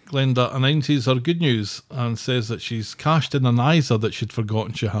 Glenda announces her good news and says that she's cashed in an ISA that she'd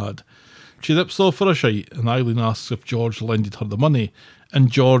forgotten she had. She rips off for a shite, and Eileen asks if George lended her the money,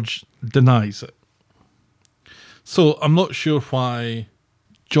 and George denies it. So I'm not sure why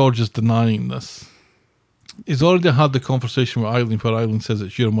George is denying this. He's already had the conversation with Eileen where Eileen says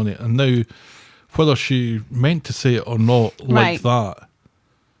it's your money, and now whether she meant to say it or not like that,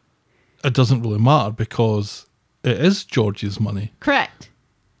 it doesn't really matter because it is George's money. Correct.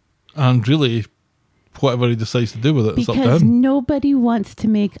 And really, whatever he decides to do with it, it's up to Because him. nobody wants to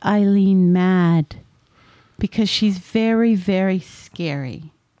make Eileen mad. Because she's very, very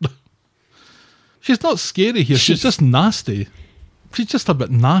scary. She's not scary here. She's just nasty. She's just a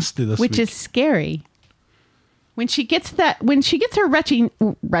bit nasty this week. Which is scary. When she gets her resting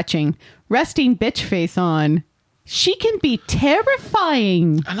bitch face on, she can be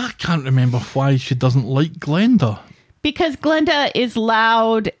terrifying. And I can't remember why she doesn't like Glenda. Because Glenda is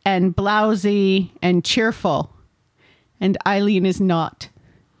loud and blousy and cheerful. And Eileen is not.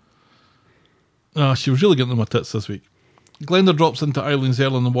 She was really getting on my tits this week. Glenda drops into Eileen's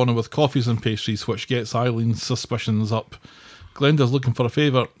early in the morning with coffees and pastries, which gets Eileen's suspicions up. Glenda's looking for a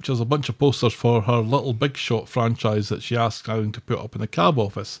favour. She has a bunch of posters for her Little Big Shot franchise that she asks Eileen to put up in the cab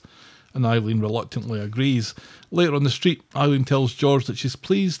office, and Eileen reluctantly agrees. Later on the street, Eileen tells George that she's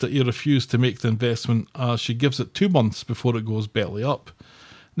pleased that he refused to make the investment as she gives it 2 months before it goes belly up.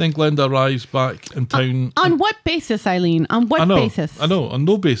 Then Glenda arrives back in town. On what basis, Eileen? On what basis? I know, on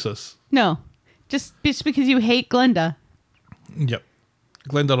no basis. No, just because you hate Glenda. Yep.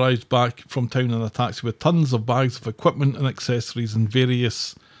 Glenda arrives back from town in a taxi with tons of bags of equipment and accessories and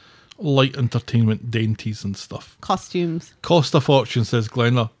various light entertainment dainties and stuff. Costumes. Cost a fortune, says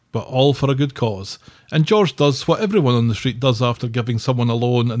Glenda, but all for a good cause. And George does what everyone on the street does after giving someone a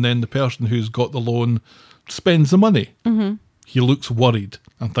loan, and then the person who's got the loan spends the money. Mm-hmm. He looks worried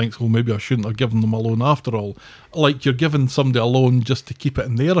and thinks, well, maybe I shouldn't have given them a loan after all. Like you're giving somebody a loan just to keep it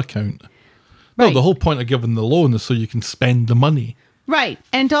in their account. Right. No, the whole point of giving the loan is so you can spend the money. Right.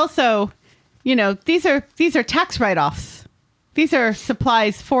 And also, these are tax write-offs. These are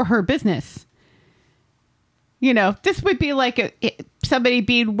supplies for her business. This would be like somebody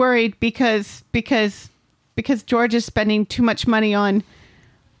being worried because George is spending too much money on,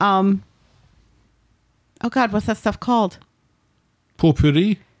 oh God, what's that stuff called?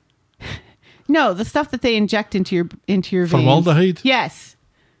 Potpourri? No, the stuff that they inject into your veins. Formaldehyde? Yes.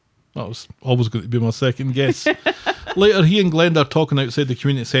 That was always going to be my second guess. Later, he and Glenda are talking outside the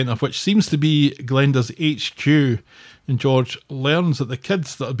community centre, which seems to be Glenda's HQ. And George learns that the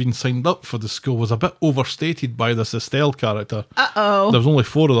kids that had been signed up for the school was a bit overstated by this Estelle character. Uh-oh. There was only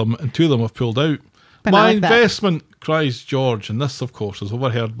 4 of them, and 2 of them have pulled out. But My I like that. investment, cries George, and this, of course, is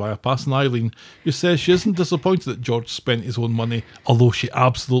overheard by a passing Eileen, who says she isn't disappointed that George spent his own money, although she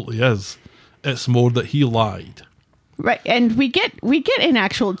absolutely is. It's more that he lied. Right, and we get an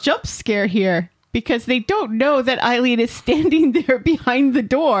actual jump scare here because they don't know that Eileen is standing there behind the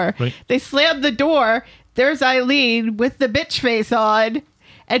door. Right. They slam the door. There's Eileen with the bitch face on,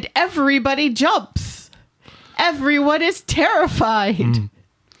 and everybody jumps. everyone is terrified.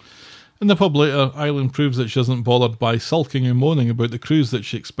 In the pub later, Eileen proves that she isn't bothered by sulking and moaning about the cruise that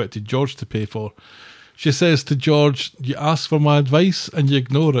she expected George to pay for. She says to George, "You ask for my advice and you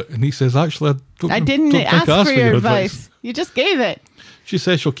ignore it." And he says, "Actually, I didn't don't think ask I asked for your advice. You just gave it." She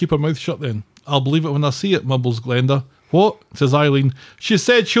says she'll keep her mouth shut then. "I'll believe it when I see it," mumbles Glenda. "What?" says Eileen. "She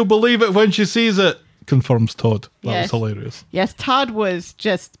said she'll believe it when she sees it," confirms Todd. That was hilarious. Yes, Todd was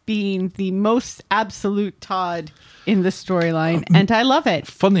just being the most absolute Todd in the storyline, and I love it.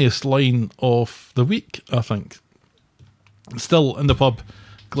 Funniest line of the week, I think. Still in the pub,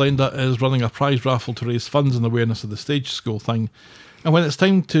 Glenda is running a prize raffle to raise funds in awareness of the stage school thing. And when it's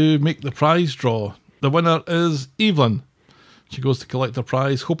time to make the prize draw, the winner is Evelyn. She goes to collect her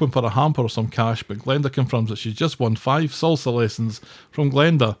prize, hoping for a hamper or some cash, but Glenda confirms that she's just won 5 salsa lessons from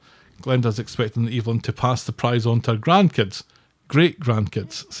Glenda. Glenda's expecting Evelyn to pass the prize on to her grandkids.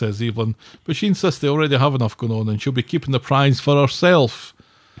 Great-grandkids, says Evelyn, but she insists they already have enough going on and she'll be keeping the prize for herself.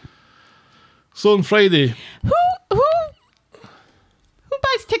 So on Friday... Who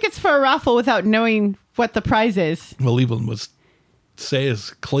buys tickets for a raffle without knowing what the prize is? Well, Evelyn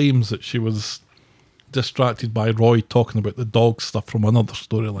claims that she was distracted by Roy talking about the dog stuff from another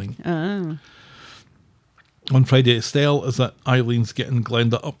storyline. Oh. On Friday, Estelle is that Eileen's getting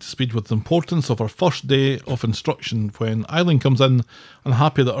Glenda up to speed with the importance of her first day of instruction when Eileen comes in,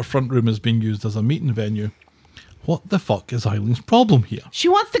 unhappy that her front room is being used as a meeting venue. What the fuck is Eileen's problem here? She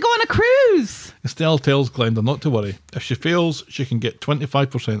wants to go on a cruise. Estelle tells Glenda not to worry. If she fails, she can get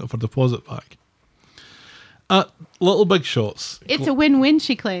 25% of her deposit back. At Little Big Shots... It's a win-win,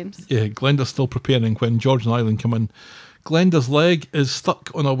 she claims. Yeah, Glenda's still preparing when George and Eileen come in. Glenda's leg is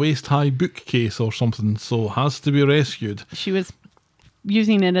stuck on a waist-high bookcase or something, so has to be rescued. She was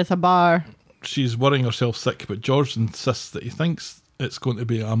using it as a bar. She's worrying herself sick, but George insists that he thinks it's going to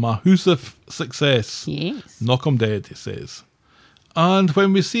be a massive success. Yes. Knock 'em dead, he says. And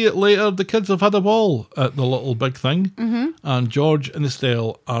when we see it later, the kids have had a ball at the Little Big Thing, and George and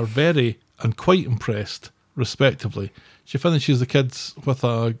Estelle are very and quite impressed, respectively. She finishes the kids with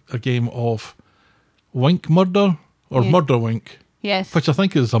a game of Wink Murder, or Murder Wink. Yes. Which I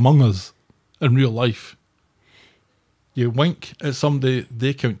think is Among Us in real life. You wink at somebody,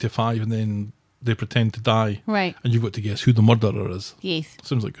 they count to 5, and then they pretend to die. Right. And you've got to guess who the murderer is. Yes.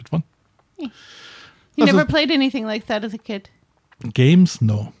 Seems like good fun. Yeah. You never played anything like that as a kid? Games?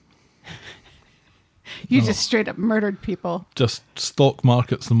 No. You just straight up murdered people. Just stock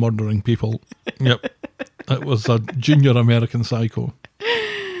markets and murdering people. Yep. It was a junior American Psycho.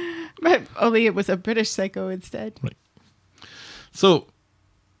 But only it was a British Psycho instead. Right. So,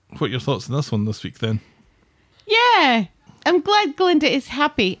 what are your thoughts on this one this week then? Yeah. I'm glad Glenda is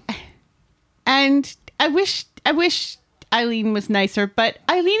happy. And I wish Eileen was nicer, but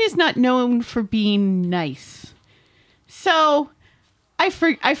Eileen is not known for being nice. So I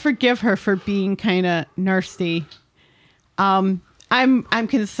forgive her for being kind of nasty. I'm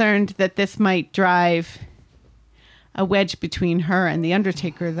concerned that this might drive a wedge between her and the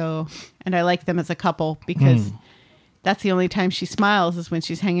Undertaker, though, and I like them as a couple because that's the only time she smiles is when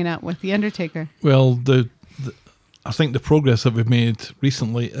she's hanging out with the Undertaker. Well, I think the progress that we've made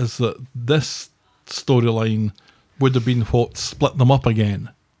recently is that this storyline would have been what split them up again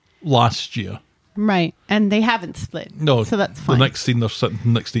last year. Right, and they haven't split. No, so that's fine. The next scene they're sitting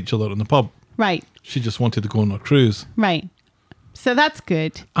next to each other in the pub. Right. She just wanted to go on a cruise. Right. So that's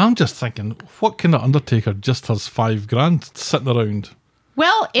good. I'm just thinking, what kind of Undertaker just has $5,000 sitting around?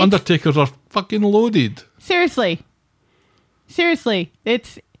 Well, Undertakers are fucking loaded. Seriously,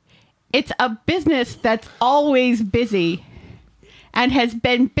 it's a business that's always busy and has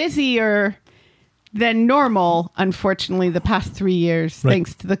been busier than normal, unfortunately, the past 3 years,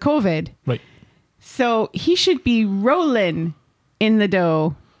 thanks to the COVID. Right. So he should be rolling in the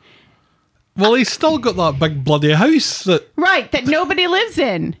dough. Well, he's still got that big bloody house that nobody lives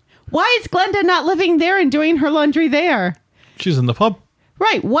in. Why is Glenda not living there and doing her laundry there? She's in the pub.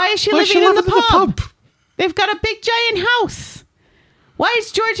 Right. Why is she living in the pub? They've got a big giant house. Why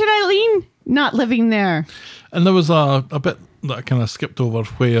is George and Eileen not living there? And there was a bit that I kind of skipped over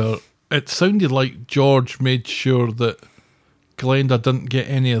where it sounded like George made sure that Glenda didn't get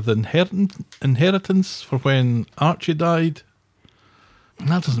any of the inheritance for when Archie died. And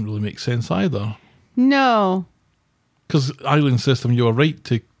that doesn't really make sense either. No. Because Eileen says to him, you were right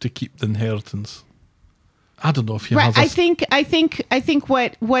to keep the inheritance. I don't know if you have I think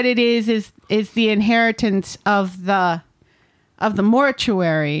what it is the inheritance of the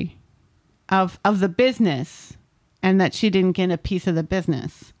mortuary of the business, and that she didn't get a piece of the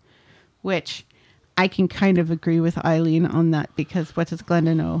business, which I can kind of agree with Eileen on that, because what does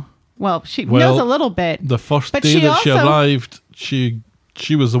Glenda know Well, she knows a little bit. The first But day she that she also- arrived, she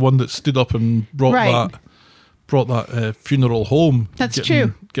was the one that stood up and brought Right. that funeral home. That's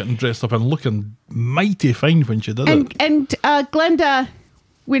true. Getting dressed up and looking mighty fine when she did it. And Glenda,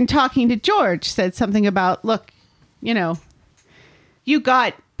 when talking to George, said something about, look, you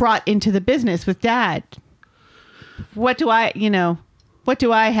got brought into the business with Dad. What do I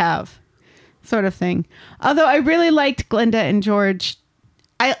have? Sort of thing. Although I really liked Glenda and George.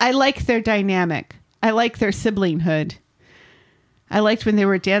 I like their dynamic. I like their siblinghood. I liked when they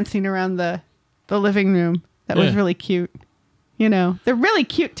were dancing around the living room. That was really cute. They're really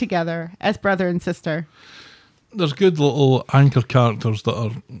cute together as brother and sister. There's good little anchor characters that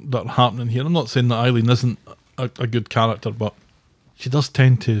are happening here. I'm not saying that Eileen isn't a good character, but she does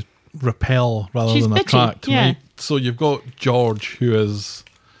tend to repel rather She's than bitchy, attract. yeah. Right? So you've got George, who is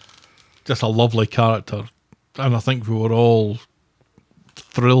just a lovely character, and I think we were all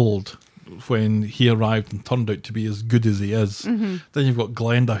thrilled when he arrived and turned out to be as good as he is. Mm-hmm. Then you've got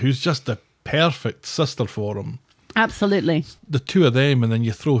Glenda, who's just the perfect sister for him. Absolutely. The two of them, and then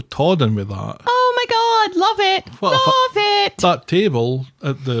you throw Todd in with that. Oh my God, love it. Well, love it. That table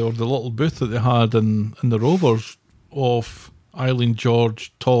at the little booth that they had in the Rovers of Eileen,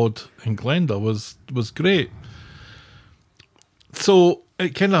 George, Todd, and Glenda was great. So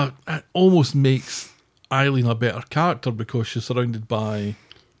it almost makes Eileen a better character because she's surrounded by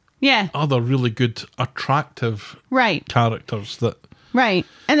other really good, attractive characters that. Right.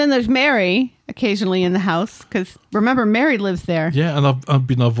 And then there's Mary occasionally in the house because remember, Mary lives there. Yeah, and I've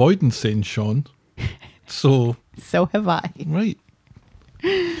been avoiding saying Sean. So have I. Right.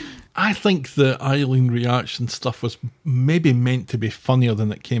 I think the Eileen reaction stuff was maybe meant to be funnier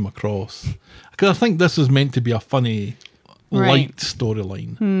than it came across. Because I think this is meant to be a funny, light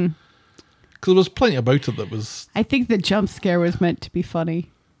storyline. Because there was plenty about it that was... I think the jump scare was meant to be funny.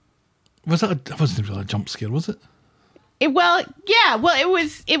 It wasn't really a jump scare, was it? It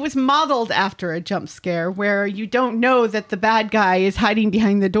was modeled after a jump scare where you don't know that the bad guy is hiding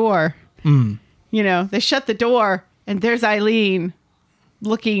behind the door. They shut the door and there's Eileen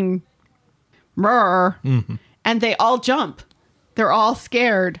looking and they all jump. They're all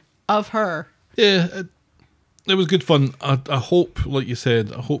scared of her. Yeah, it was good fun. I hope, like you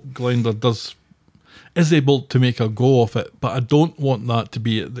said, I hope Glenda is able to make a go of it, but I don't want that to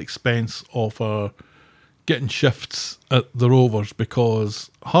be at the expense of her getting shifts at the Rovers,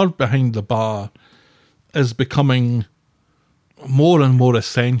 because her behind the bar is becoming more and more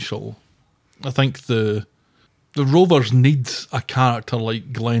essential. I think the Rovers needs a character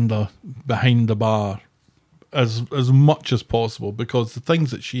like Glenda behind the bar as much as possible, because the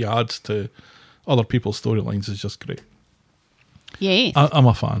things that she adds to other people's storylines is just great. Yes. I'm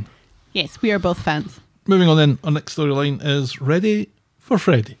a fan. Yes, we are both fans. Moving on then, our next storyline is Ready for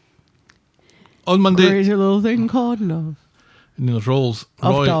Freddie. On Monday, Crazy little thing called love. in the roles,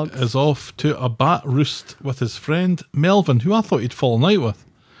 Of Roy dogs. is off to a bat roost with his friend Melvin, who I thought he'd fallen out with,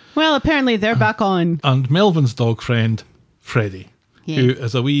 Well, apparently they're back on. and Melvin's dog friend, Freddie, Yeah. who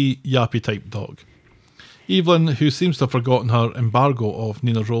is a wee yappy-type dog. Evelyn, who seems to have forgotten her embargo of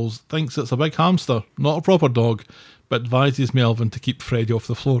Nina Rolls, thinks it's a big hamster, not a proper dog, but advises Melvin to keep Freddie off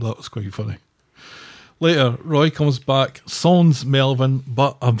the floor. That was quite funny. Later, Roy comes back, sons Melvin,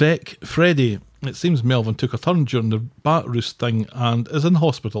 but avec Freddie. It seems Melvin took a turn during the bat roost thing and is in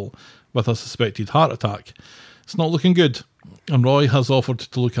hospital with a suspected heart attack. It's not looking good, and Roy has offered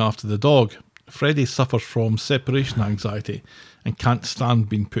to look after the dog. Freddie suffers from separation anxiety and can't stand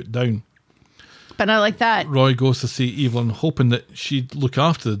being put down. But I like that. Roy goes to see Evelyn, hoping that she'd look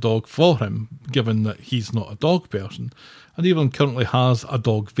after the dog for him, given that he's not a dog person. And Evelyn currently has a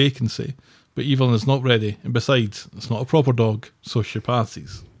dog vacancy, but Evelyn is not ready, and besides, it's not a proper dog, so she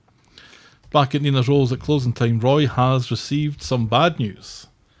passes. Back at Nina's Rolls at closing time, Roy has received some bad news.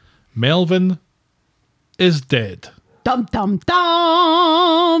 Melvin is dead, Dum dum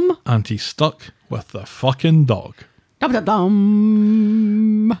dum. and he's stuck with the fucking dog. Dum dum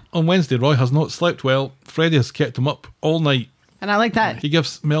dum. On Wednesday, Roy has not slept well. Freddie has kept him up all night. And I like that. He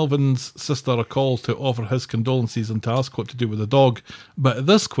gives Melvin's sister a call to offer his condolences and to ask what to do with the dog. But at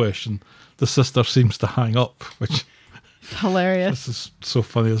this question, the sister seems to hang up, which It's hilarious. this is so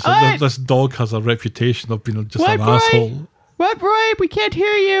funny. It's What? like this dog has a reputation of being just What, an Roy? asshole. What, Roy? We can't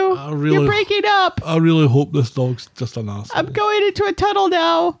hear you. really- You're breaking up. I really hope this dog's just an asshole. I'm going into a tunnel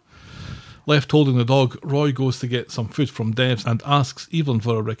now. Left holding the dog, Roy goes to get some food from Dev's and asks Evelyn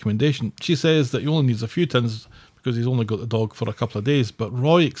for a recommendation. She says that he only needs a few tins because he's only got the dog for a couple of days, but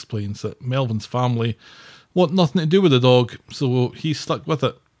Roy explains that Melvin's family want nothing to do with the dog, so he's stuck with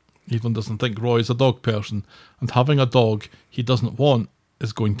it. Evelyn doesn't think Roy is a dog person, and having a dog he doesn't want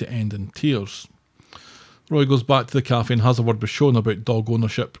is going to end in tears. Roy goes back to the cafe and has a word with Shona about dog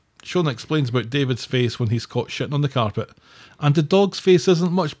ownership. Shona explains about David's face when he's caught shitting on the carpet. And the dog's face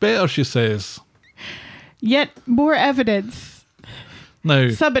isn't much better, she says. Yet more evidence. Now,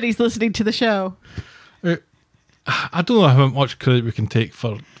 Somebody's listening to the show. I don't know how much credit we can take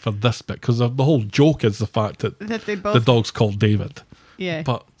for this bit, because the whole joke is the fact that They both. the dog's called David. Yeah.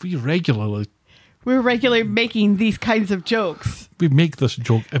 But we're regularly making these kinds of jokes. We make this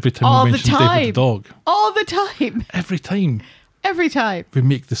joke every time All we the mention time. David the dog. All the time. Every time. Every time. We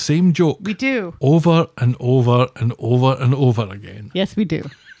make the same joke. We do. Over and over and over and over again. Yes, we do.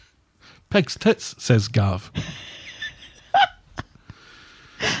 Pig's tits, says Gav.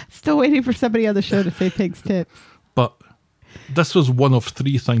 Still waiting for somebody on the show to say pig's tits. But this was one of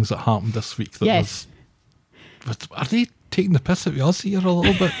 3 things that happened this week. That Yes. are they taking the piss out of us here a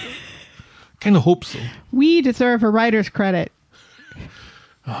little bit? Kind of hope so. We deserve a writer's credit.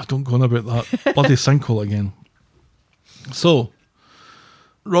 Oh, don't go on about that bloody sinkhole again. So,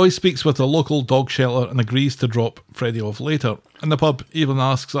 Roy speaks with a local dog shelter and agrees to drop Freddie off later. In the pub, Evelyn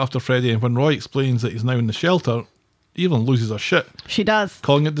asks after Freddie, and when Roy explains that he's now in the shelter, Evelyn loses her shit, She does.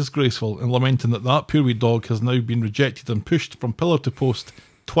 calling it disgraceful and lamenting that poor wee dog has now been rejected and pushed from pillar to post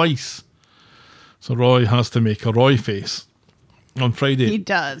twice. So Roy has to make a Roy face. On Friday, He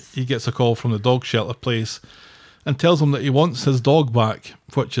does. he gets a call from the dog shelter place and tells him that he wants his dog back,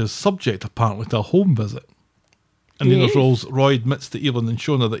 which is subject apparently to a home visit. In Nina's Yes. roles, Roy admits to Evelyn and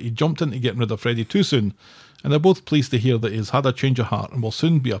Shona that he jumped into getting rid of Freddie too soon, and they're both pleased to hear that he's had a change of heart and will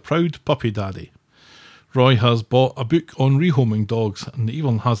soon be a proud puppy daddy. Roy has bought a book on rehoming dogs, and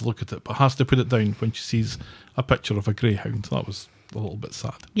Evelyn has a look at it, but has to put it down when she sees a picture of a greyhound. That was a little bit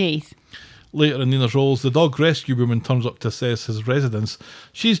sad. Yes. Later in Nina's roles, the dog rescue woman turns up to assess his residence.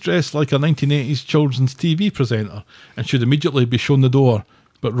 She's dressed like a 1980s children's TV presenter and should immediately be shown the door,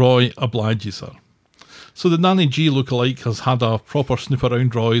 but Roy obliges her. So the Nanny G lookalike has had a proper snoop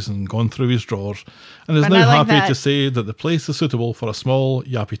around Roy's and gone through his drawers, and is And now I like happy that. to say that the place is suitable for a small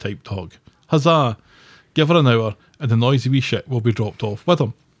yappy-type dog. Huzzah! Give her an hour and the noisy wee shit will be dropped off with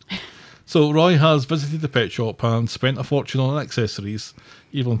him. So Roy has visited the pet shop and spent a fortune on accessories.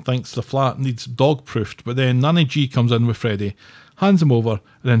 Evelyn thinks the flat needs dog-proofed, but then Nanny G comes in with Freddie, hands him over, and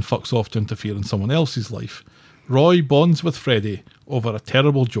then fucks off to interfere in someone else's life. Roy bonds with Freddie over a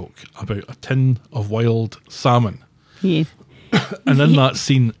terrible joke about a tin of wild salmon. Yes. And in that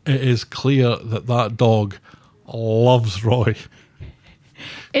scene, it is clear that dog loves Roy.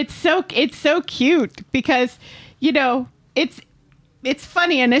 It's so cute because, you know, it's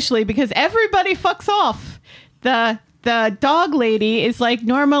funny initially because everybody fucks off. The dog lady is like,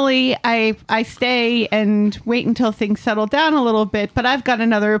 normally I stay and wait until things settle down a little bit, but I've got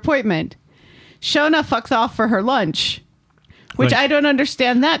another appointment. Shona fucks off for her lunch, which Right. I don't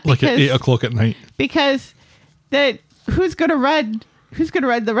understand that Like because at 8 o'clock at night. because who's gonna run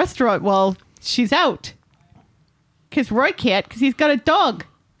the restaurant while she's out? Because Roy can't because he's got a dog.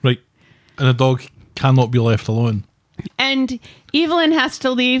 Right. And the dog cannot be left alone. And Evelyn has to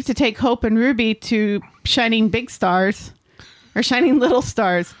leave to take Hope and Ruby to Shining Big Stars. Or Shining Little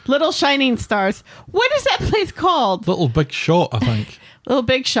Stars. Little Shining Stars. What is that place called? Little Big Shot, I think. Little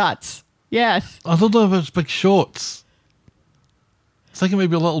Big Shots. Yes. I don't know if it's Big Shots. I think it might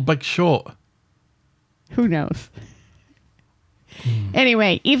be a Little Big Shot. Who knows?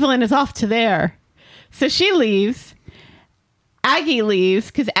 Anyway, Evelyn is off to there. So she leaves. Aggie leaves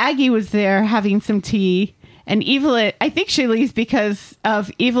because Aggie was there having some tea. And Evelyn, I think she leaves because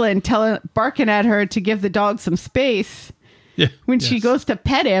of Evelyn barking at her to give the dog some space. Yeah. When she yes. goes to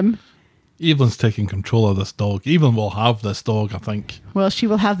pet him, Evelyn's taking control of this dog. Evelyn will have this dog, I think. well, she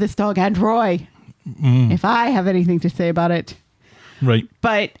will have this dog and Roy. If I have anything to say about it. Right.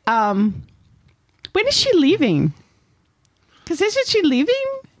 But when is she leaving? Because isn't she leaving?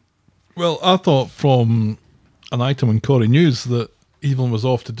 Well, I thought from an item in Corrie News that Evelyn was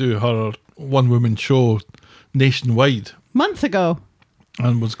off to do her one-woman show nationwide Months ago.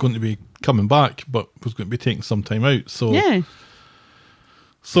 and was going to be coming back, but was going to be taking some time out. So, Yeah.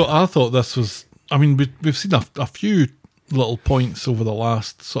 So I thought this was. I mean, we've seen a few little points over the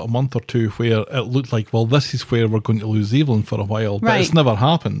last sort of month or two where it looked like, well, this is where we're going to lose Evelyn for a while, but Right. it's never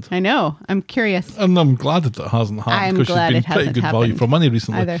happened. I know. I'm curious. And I'm glad that it hasn't happened I'm because she's glad been it pretty hasn't good value happened for money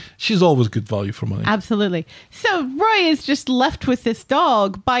recently. either. She's always good value for money. Absolutely. So Roy is just left with this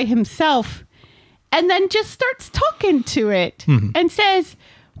dog by himself and then just starts talking to it and says,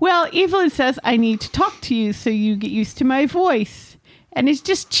 well, Evelyn says, I need to talk to you so you get used to my voice. And he's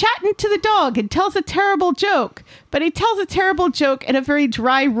just chatting to the dog and tells a terrible joke. But he tells a terrible joke in a very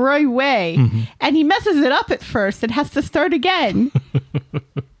dry Roy way. And he messes it up at first and has to start again.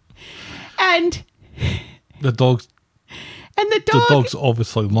 And The dog's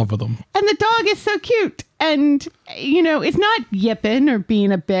obviously in love with him. And the dog is so cute. And, it's not yipping or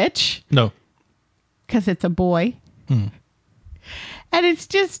being a bitch. No. Because it's a boy. And it's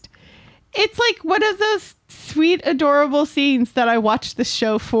like one of those sweet, adorable scenes that I watched the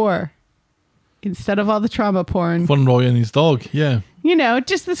show for. Instead of all the trauma porn. Fun Roy and his dog, yeah.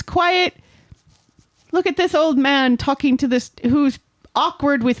 Just this quiet, look at this old man talking to this, who's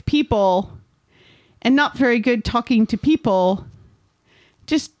awkward with people and not very good talking to people.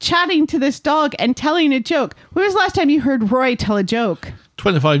 Just chatting to this dog and telling a joke. When was the last time you heard Roy tell a joke?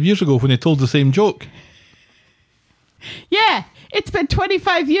 25 years ago when he told the same joke. Yeah, it's been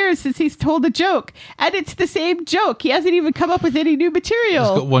 25 years since he's told a joke. And it's the same joke. He hasn't even come up with any new material.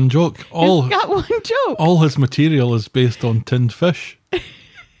 He's got one joke. He's got one joke. All his material is based on tinned fish.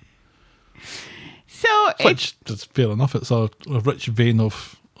 Which is fair enough. It's a rich vein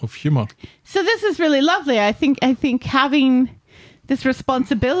of humour. So this is really lovely. I think having this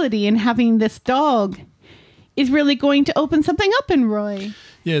responsibility and having this dog is really going to open something up in Roy.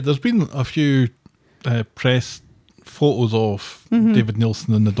 Yeah, there's been a few press photos of David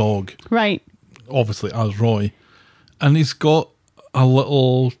Nielsen and the dog. Right. Obviously as Roy. And he's got a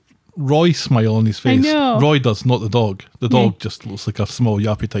little Roy smile on his face. I know. Roy does, not the dog. The dog just looks like a small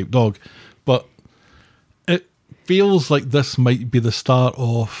yappy-type dog. But it feels like this might be the start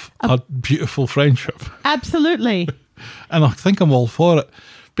of a beautiful friendship. Absolutely. And I think I'm all for it.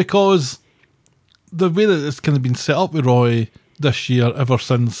 Because the way that it's kind of been set up with Roy this year, ever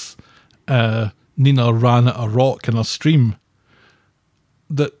since Nina ran at a rock in a stream,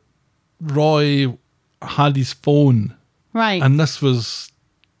 that Roy had his phone. Right. And this was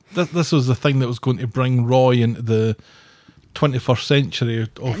the thing that was going to bring Roy into the 21st century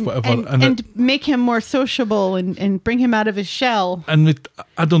or whatever. And make him more sociable and bring him out of his shell. And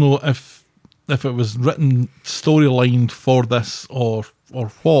I don't know if it was written storyline for this or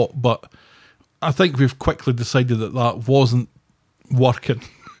what, but I think we've quickly decided that wasn't working.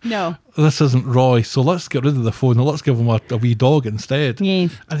 No. This isn't Roy, so let's get rid of the phone and let's give him a wee dog instead.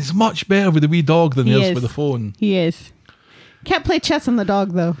 Yes. And he's much better with the wee dog than he is with the phone. He is. Can't play chess on the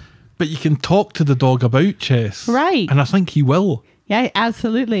dog, though. But you can talk to the dog about chess. Right. And I think he will. Yeah,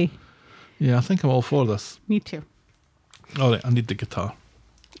 absolutely. Yeah, I think I'm all for this. Me too. All right, I need the guitar.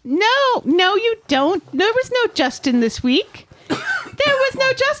 No, you don't. There was no Justin this week. There was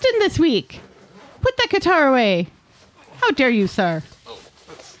no Justin this week. Put that guitar away. How dare you, sir?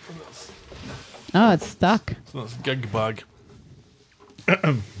 Oh, it's stuck. So that's gig bag.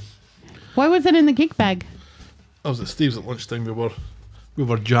 Why was it in the gig bag? I was at Steve's at lunchtime. We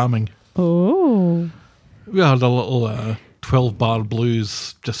were jamming. Oh. We had a little 12-bar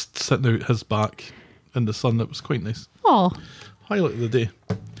blues just sitting out his back in the sun. It was quite nice. Oh. Highlight of the day.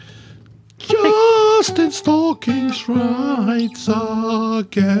 Justin Stockings writes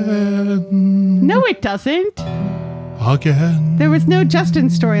again. No, it doesn't. Again. There was no Justin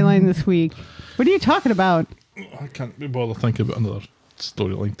storyline this week. What are you talking about? I can't be bothered thinking about another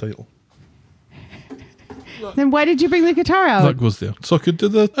storyline title. Then why did you bring the guitar out? That goes there. So I could do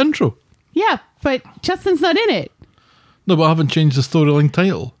the intro. Yeah, but Justin's not in it. No, but I haven't changed the storyline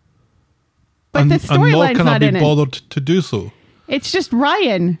title. But the storyline's not in it. And nor can I be bothered to do so. It's just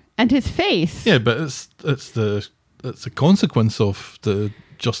Ryan and his face. Yeah, but it's the consequence of the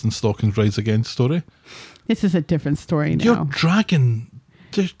Justin Stockings Rise Again story. This is a different story now. You're dragging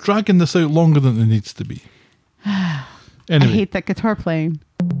this out longer than it needs to be. Anyway. I hate that guitar playing.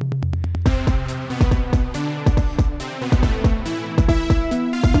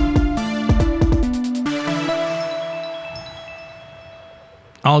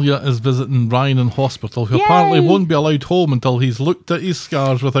 Alia is visiting Ryan in hospital, who Yay! apparently won't be allowed home until he's looked at his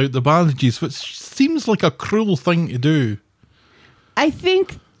scars without the bandages, which seems like a cruel thing to do. I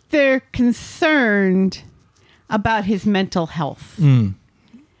think they're concerned about his mental health. And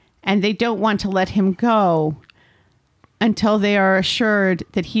they don't want to let him go until they are assured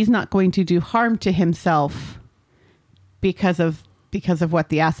that he's not going to do harm to himself because of what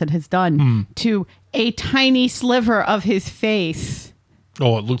the acid has done to a tiny sliver of his face.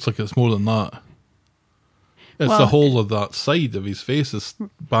 Oh, it looks like it's more than that. It's the whole of that side of his face is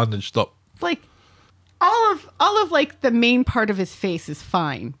bandaged up. Like all of like the main part of his face is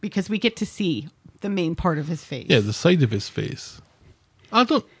fine because we get to see the main part of his face. Yeah, the side of his face. I'm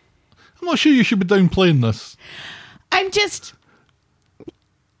not sure you should be downplaying this.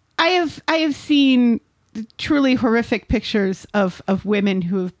 I have seen truly horrific pictures of women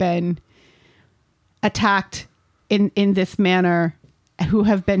who have been attacked in this manner, who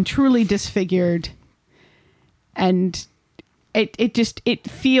have been truly disfigured, and it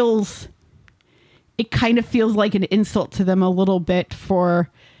kind of feels like an insult to them a little bit for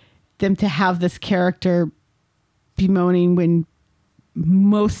them to have this character bemoaning when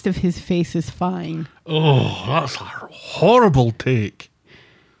most of his face is fine. Oh, that's a horrible take.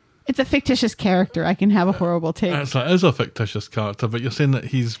 It's a fictitious character. I can have a horrible take. It is a fictitious character, but you're saying that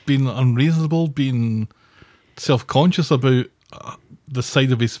he's been unreasonable, being self-conscious about the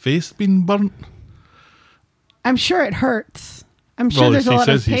side of his face being burnt? I'm sure it hurts. I'm sure there's a lot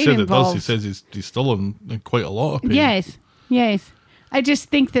of pain he said involved. He says he's still in quite a lot of pain. Yes. I just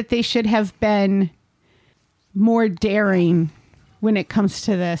think that they should have been more daring when it comes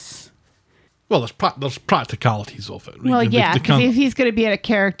to this. Well, there's practicalities of it. Right? Well, yeah, because if he's going to be a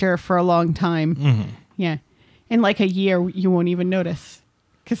character for a long time, yeah, in like a year, you won't even notice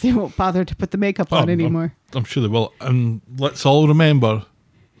because they won't bother to put the makeup on anymore. I'm sure they will. And let's all remember,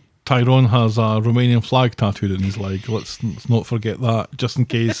 Tyrone has a Romanian flag tattooed in his leg. Let's not forget that, just in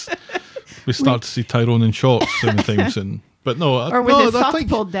case we start to see Tyrone in shorts anytime soon. But no, or with his socks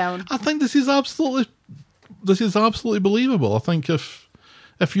pulled down. I think this is absolutely believable. I think if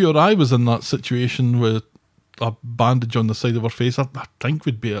you or I was in that situation with a bandage on the side of our face, I think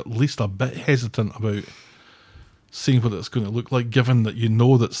we'd be at least a bit hesitant about seeing what it's going to look like, given that you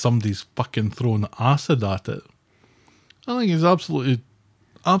know that somebody's fucking thrown acid at it. I think it's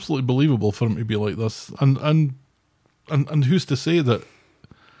absolutely believable for him to be like this. And who's to say that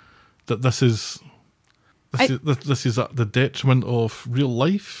this is at the detriment of real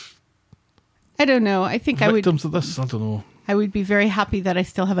life? I don't know. I think victims of this. I don't know. I would be very happy that I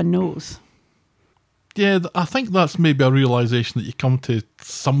still have a nose. Yeah, I think that's maybe a realization that you come to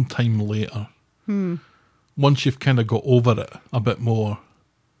sometime later. Once you've kind of got over it a bit more.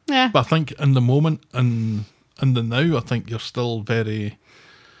 Yeah. But I think in the moment and in the now, I think you're still you're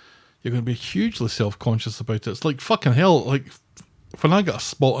going to be hugely self-conscious about it. It's like fucking hell. Like when I get a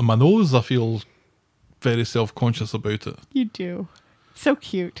spot on my nose, I feel very self-conscious about it. You do. So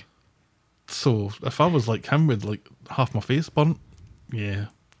cute. So if I was like him with like half my face burnt, yeah.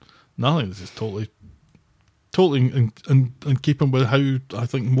 No, I think this is totally in keeping with how I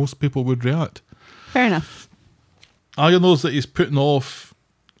think most people would react. Fair enough. Alia knows that he's putting off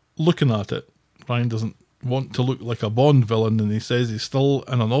looking at it. Ryan doesn't want to look like a Bond villain, and he says he's still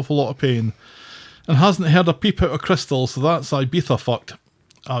in an awful lot of pain and hasn't heard a peep out of Crystal, so that's Ibiza fucked.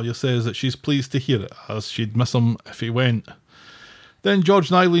 Alia says that she's pleased to hear it, as she'd miss him if he went. Then George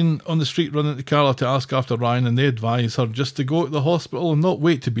and Eileen on the street run into Carla to ask after Ryan, and they advise her just to go to the hospital and not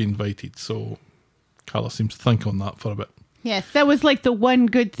wait to be invited. So Carla seems to think on that for a bit. Yes, that was like the one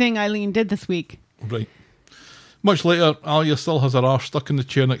good thing Eileen did this week. Right. Much later, Alia still has her arse stuck in the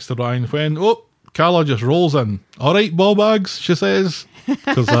chair next to Ryan when, Carla just rolls in. All right, ball bags, she says.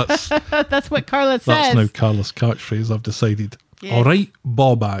 Because that's what Carla says. That's now Carla's catchphrase, I've decided. Yes. All right,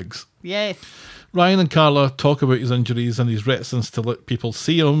 ball bags. Yes. Ryan and Carla talk about his injuries and his reticence to let people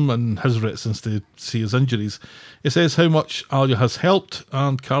see him and his reticence to see his injuries. He says how much Alia has helped,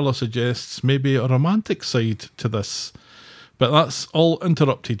 and Carla suggests maybe a romantic side to this. But that's all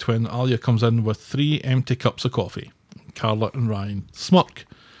interrupted when Alia comes in with 3 empty cups of coffee. Carla and Ryan smirk.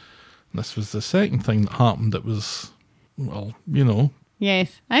 This was the second thing that happened. It was, well, you know.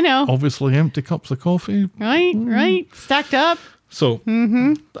 Yes, I know. Obviously empty cups of coffee. Right. Stacked up. So,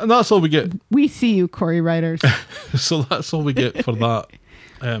 and that's all we get. We see you, Corey writers. So that's all we get for that.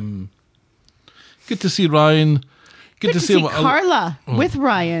 Good to see Ryan. Good to see Carla with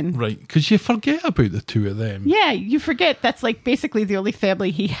Ryan. Right, because you forget about the two of them. Yeah, you forget that's like basically the only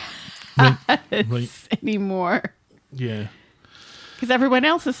family he has anymore. Yeah. Because everyone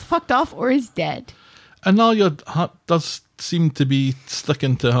else is fucked off or is dead. And Alia does seem to be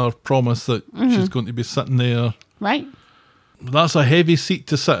sticking to her promise that she's going to be sitting there. Right. That's a heavy seat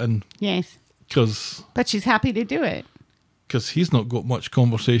to sit in. Yes. But she's happy to do it. Because he's not got much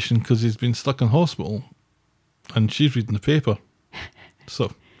conversation because he's been stuck in hospital. And she's reading the paper.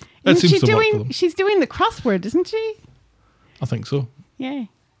 So, it seems to work for them. She's doing the crossword, isn't she? I think so. Yay.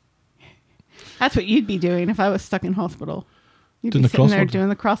 That's what you'd be doing if I was stuck in hospital. You'd doing be the sitting there crossword. doing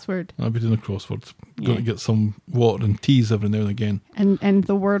the crossword. I'd be doing the crossword. Going to get some water and teas every now and again. And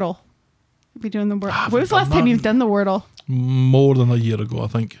the Wordle. You'd be doing the Wordle. When was the last time you've done the Wordle? More than a year ago, I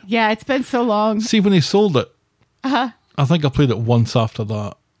think. Yeah, it's been so long. See, when he sold it, I think I played it once after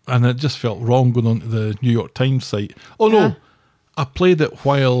that. And it just felt wrong going onto the New York Times site. Oh, no. I played it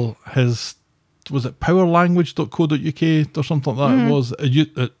while was it powerlanguage.co.uk or something like that? It was.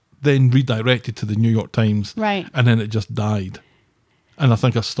 It then redirected to the New York Times. Right. And then it just died. And I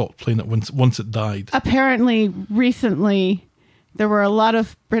think I stopped playing it once it died. Apparently, recently, there were a lot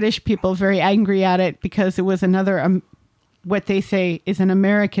of British people very angry at it because it was another what they say is an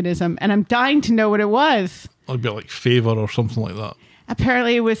Americanism, and I'm dying to know what it was. It'd be like favor or something like that.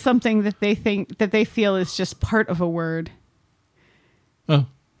 Apparently, it was something that they feel is just part of a word. Oh.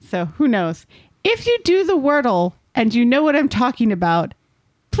 So who knows? If you do the Wordle and you know what I'm talking about,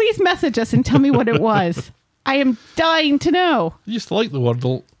 please message us and tell me what it was. I am dying to know. I used to like the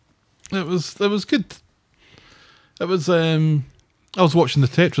Wordle. It was good. It was I was watching the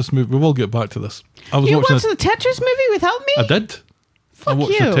Tetris movie. We will get back to this. You watched the Tetris movie without me? I did. Fuck I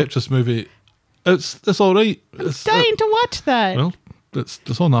watched you. the Tetris movie. It's all right. I'm dying to watch that. Well,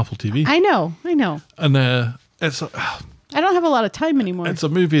 it's on Apple TV. I know. And it's I don't have a lot of time anymore. it's a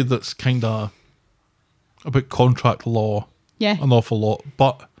movie that's kind of about contract law. Yeah. An awful lot,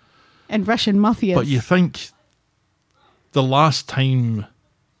 And Russian mafias. but you think the last time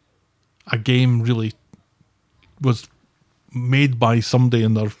a game really was made by somebody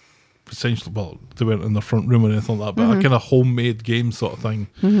in their essentially, well, they weren't in the front room or anything like that, but a kind of homemade game sort of thing,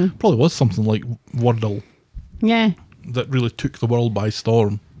 probably was something like Wordle. Yeah. That really took the world by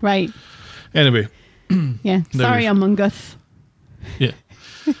storm. Right. Anyway. Yeah. Sorry, Among Us. Yeah.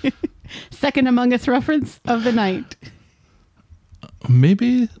 Second Among Us reference of the night.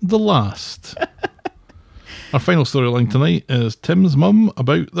 Maybe the last. Our final storyline tonight is Tim's mum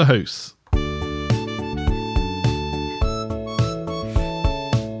about the house.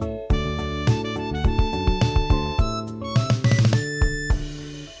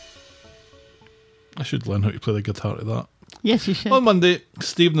 I should learn how to play the guitar to that. Yes, you should. On Monday,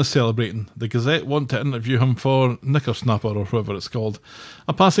 Stephen is celebrating. The Gazette want to interview him for Knickersnapper or whatever it's called.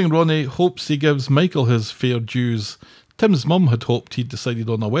 A passing Ronnie hopes he gives Michael his fair dues. Tim's mum had hoped he'd decided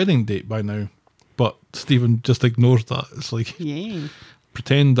on a wedding date by now, but Stephen just ignores that. It's like, Yeah.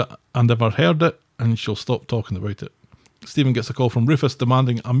 pretend that I never heard it and she'll stop talking about it. Stephen gets a call from Rufus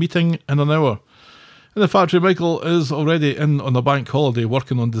demanding a meeting in an hour. In the factory, Michael is already in on a bank holiday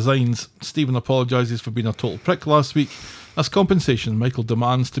working on designs. Stephen apologises for being a total prick last week. As compensation, Michael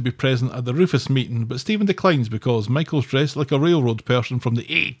demands to be present at the Rufus meeting, but Stephen declines because Michael's dressed like a railroad person from the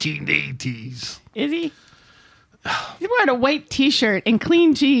 1880s. Is he? He's wearing a white t-shirt and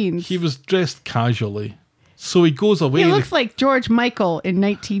clean jeans. He was dressed casually. So he goes away. He looks like George Michael in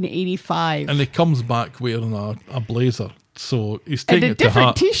 1985. And he comes back wearing a blazer. So he's taking and a it to different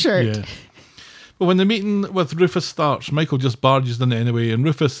heart. t-shirt. Yeah. But when the meeting with Rufus starts, Michael just barges in anyway, and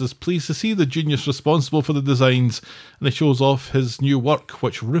Rufus is pleased to see the genius responsible for the designs, and he shows off his new work,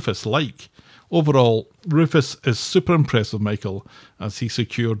 which Rufus like. Overall, Rufus is super impressed with Michael, as he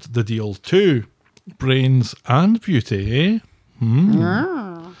secured the deal too. Brains and beauty, eh?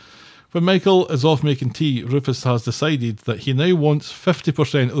 When Michael is off making tea, Rufus has decided that he now wants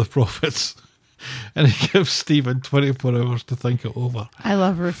 50% of the profits. And he gives Stephen 24 hours to think it over. I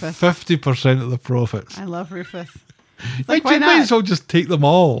love Rufus. 50% of the profits. I love Rufus. Like, why you might not? as well just take them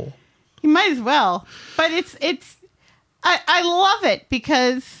all. You might as well. But I love it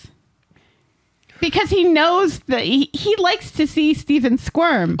because he knows that he likes to see Stephen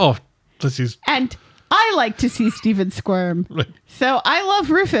squirm. Oh, this is... And I like to see Stephen squirm. Right. So I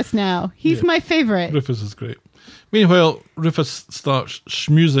love Rufus now. He's my favorite. Rufus is great. Meanwhile, Rufus starts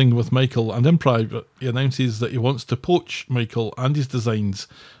schmoozing with Michael, and in private, he announces that he wants to poach Michael and his designs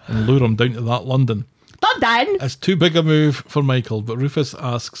and lure him down to that London. London! It's too big a move for Michael, but Rufus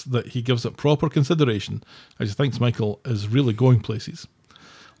asks that he gives it proper consideration, as he thinks Michael is really going places.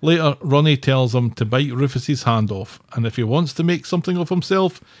 Later, Ronnie tells him to bite Rufus's hand off, and if he wants to make something of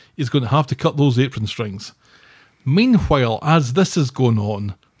himself, he's going to have to cut those apron strings. Meanwhile, as this is going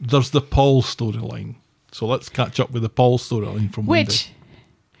on, there's the Paul storyline. So let's catch up with the Paul storyline from Monday. Which?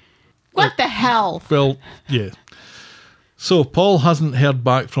 What the hell? Well, yeah. So Paul hasn't heard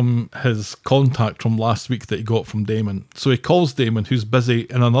back from his contact from last week that he got from Damon. So he calls Damon, who's busy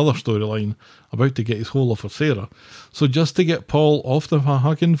in another storyline, about to get his hold of Sarah. So just to get Paul off the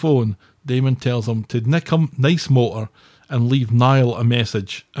fucking phone, Damon tells him to nick him nice motor and leave Niall a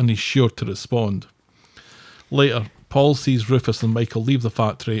message, and he's sure to respond. Later, Paul sees Rufus and Michael leave the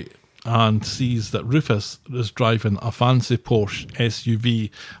factory and sees that Rufus is driving a fancy Porsche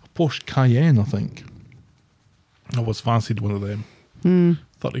SUV, a Porsche Cayenne, I think. I was fancied one of them.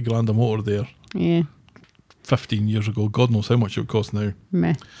 30 grand a motor there. Yeah. 15 years ago. God knows how much it would cost now.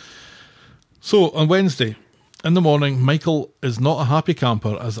 Meh. So, on Wednesday, in the morning, Michael is not a happy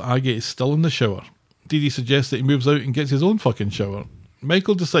camper as Aggie is still in the shower. Dee Dee suggests that he moves out and gets his own fucking shower.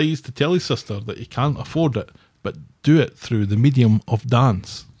 Michael decides to tell his sister that he can't afford it, but do it through the medium of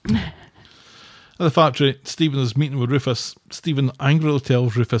dance. At the factory, Stephen is meeting with Rufus. Stephen angrily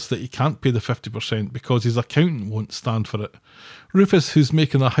tells Rufus that he can't pay the 50% because his accountant won't stand for it. Rufus, who's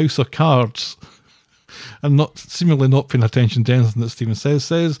making a house of cards, and seemingly not paying attention to anything that Stephen says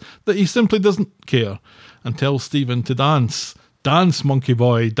that he simply doesn't care and tells Stephen to dance. Dance, monkey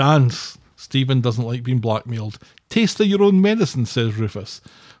boy, dance. Stephen doesn't like being blackmailed. Taste of your own medicine, says Rufus.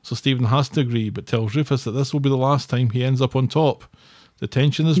 So Stephen has to agree, but tells Rufus that this will be the last time he ends up on top. The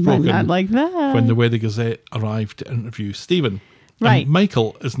tension is broken Not like that. when the Weather Gazette arrive to interview Stephen. Right. And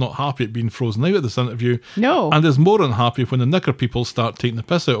Michael is not happy at being frozen out at this interview. No. And is more unhappy when the knicker people start taking the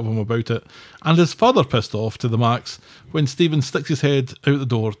piss out of him about it. And is further pissed off to the max when Stephen sticks his head out the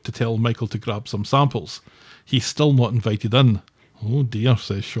door to tell Michael to grab some samples. He's still not invited in. Oh dear,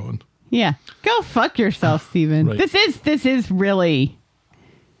 says Sean. Yeah. Go fuck yourself, Stephen. Right. This is really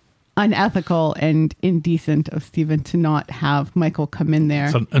unethical and indecent of Stephen to not have Michael come in there.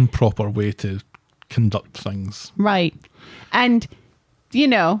 It's an improper way to conduct things. Right. And, you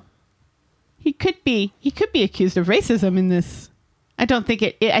know, he could be accused of racism in this. I don't think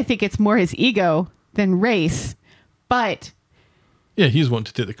I think it's more his ego than race. But Yeah, he's wanting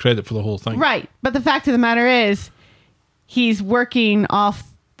to take the credit for the whole thing. right. But the fact of the matter is he's working off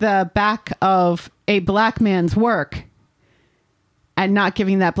the back of a black man's work and not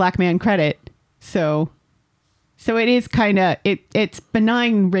giving that black man credit. So it is kind of, it's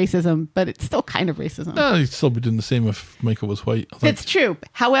benign racism, but it's still kind of racism. No, he'd still be doing the same if Michael was white, I think. That's true.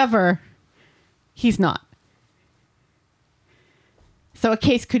 However, he's not. So a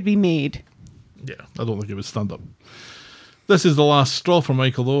case could be made. Yeah, I don't think it would stand up. This is the last straw for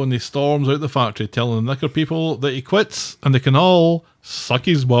Michael, though, and he storms out the factory, telling the knicker people that he quits and they can all suck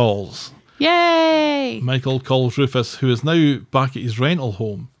his balls. Yay! Michael calls Rufus, who is now back at his rental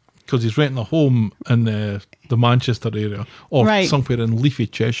home, because he's renting a home in the Manchester area, or Right. somewhere in leafy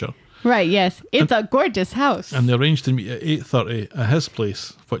Cheshire. Right, yes. It's a gorgeous house. And they arranged to meet at 8:30 at his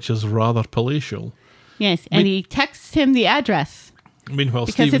place, which is rather palatial. Yes, and he texts him the address. Meanwhile,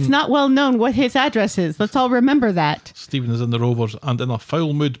 Because it's not well known what his address is. Let's all remember that. Stephen is in the Rovers and in a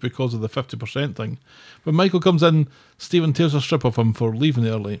foul mood because of the 50% thing. When Michael comes in, Stephen tears a strip of him for leaving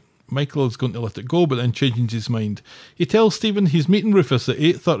early. Michael is going to let it go, but then changes his mind. He tells Stephen he's meeting Rufus at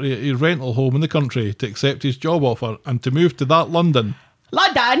 8:30 at his rental home in the country to accept his job offer and to move to that London.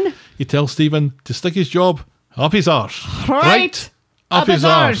 London! He tells Stephen to stick his job up his arse. Right up his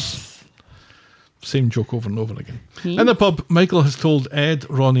arse. arse. Same joke over and over again. In the pub, Michael has told Ed,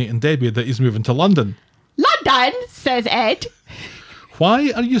 Ronnie and Debbie that he's moving to London. London, says Ed.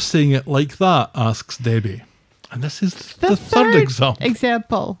 Why are you saying it like that, asks Debbie. And this is the third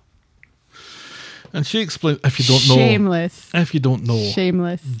example. And she explains, if you don't know,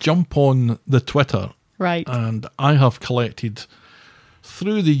 Shameless. jump on the Twitter. Right. And I have collected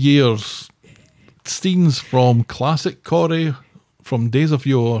through the years scenes from classic Corrie, from Days of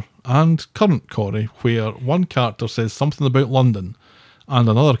Yore, and current Corrie, where one character says something about London and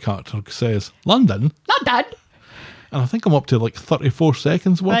another character says, London? London! And I think I'm up to like 34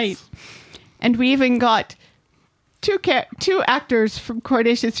 seconds worth. Right. And we even got two actors from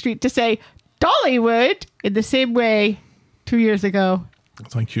Coronation Street to say Dollywood in the same way 2 years ago.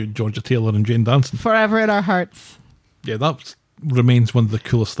 Thank you, Georgia Taylor and Jane Danson. Forever in our hearts. Yeah, that remains one of the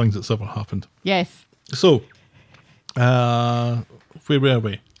coolest things that's ever happened. Yes. So, where were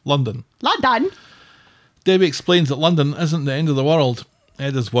we? London. London. Debbie explains that London isn't the end of the world.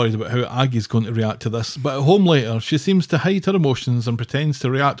 Ed is worried about how Aggie's going to react to this, but at home later, she seems to hide her emotions and pretends to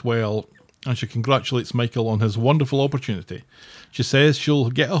react well, and she congratulates Michael on his wonderful opportunity. She says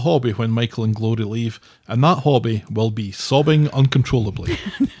she'll get a hobby when Michael and Glory leave, and that hobby will be sobbing uncontrollably.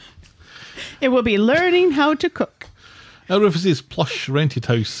 It will be learning how to cook. At Rufus's plush rented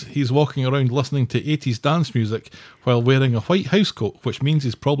house, he's walking around listening to 80s dance music while wearing a white housecoat, which means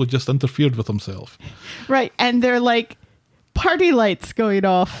he's probably just interfered with himself. Right, and they're like party lights going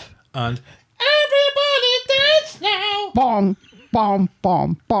off. And everybody dance now. Bom, bom,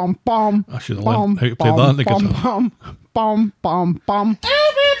 bom, bom, bom. I should have learned how to play that in the guitar. Bom, bom, bom, bom.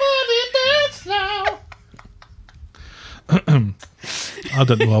 Everybody dance now. I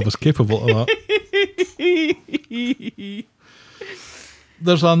didn't know I was capable of that.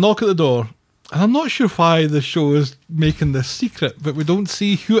 There's a knock at the door, and I'm not sure why the show is making this secret, but we don't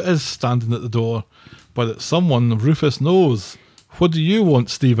see who is standing at the door, but it's someone Rufus knows. What do you want,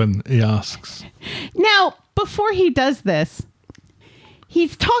 Stephen? He asks. Now, before he does this,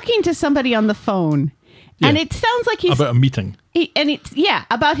 he's talking to somebody on the phone, and it sounds like he's about a meeting.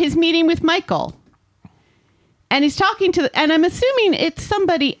 About his meeting with Michael. And he's talking to, and I'm assuming it's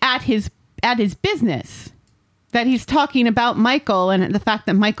somebody at his business that he's talking about Michael and the fact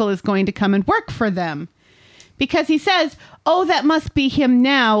that Michael is going to come and work for them. Because he says, oh, that must be him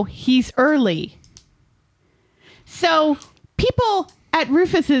now. He's early. So people at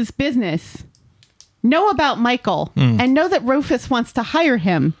Rufus's business know about Michael and know that Rufus wants to hire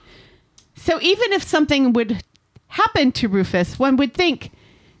him. So even if something would happen to Rufus, one would think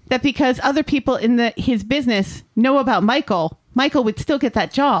that because other people in his business know about Michael, Michael would still get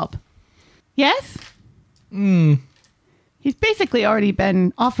that job. Yes? He's basically already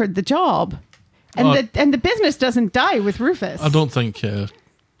been offered the job. And the business doesn't die with Rufus. I don't think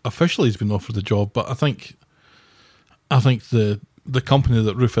officially he's been offered the job, but I think the company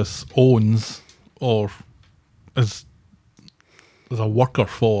that Rufus owns or is a worker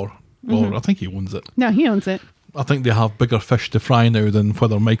for, or I think he owns it. No, he owns it. I think they have bigger fish to fry now than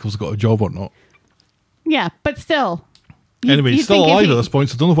whether Michael's got a job or not. Yeah, but still. Anyway, he's still alive at this point,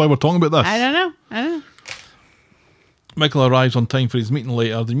 so I don't know why we're talking about this. I don't know. Michael arrives on time for his meeting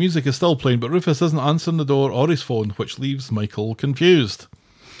later. The music is still playing, but Rufus isn't answering the door or his phone, which leaves Michael confused.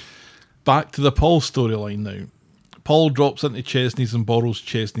 Back to the Paul storyline now. Paul drops into Chesney's and borrows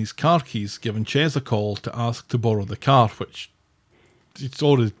Chesney's car keys, giving Ches a call to ask to borrow the car, which he's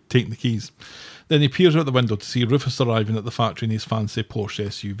already taken the keys. Then he peers out the window to see Rufus arriving at the factory in his fancy Porsche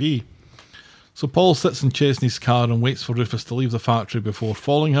SUV. So Paul sits in Chesney's car and waits for Rufus to leave the factory before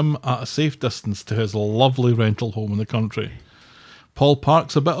following him at a safe distance to his lovely rental home in the country. Paul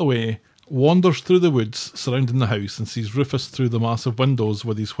parks a bit away, wanders through the woods surrounding the house and sees Rufus through the massive windows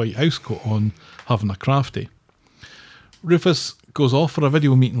with his white housecoat on, having a crafty. Rufus goes off for a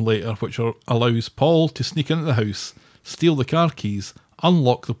video meeting later, which allows Paul to sneak into the house, steal the car keys,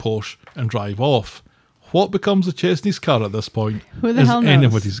 unlock the Porsche and drive off. What becomes of Chesney's car at this point Who the is hell knows?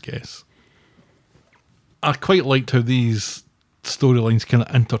 anybody's guess. I quite liked how these storylines kind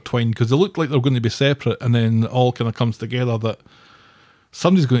of intertwined, because they looked like they were going to be separate, and then it all kind of comes together that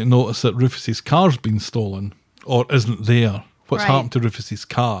somebody's going to notice that Rufus's car's been stolen or isn't there. What's happened to Rufus's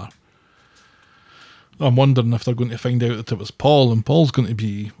car? I'm wondering if they're going to find out that it was Paul, and Paul's going to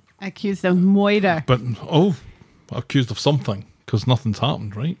be Accused of murder. but accused of something, because nothing's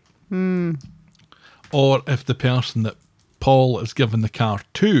happened, right? Or if the person that Paul is giving the car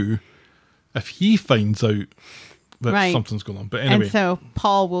to, if he finds out that something's going on. But anyway. And so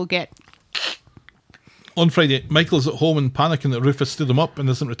Paul will get... On Friday, Michael's at home and panicking that Rufus stood him up and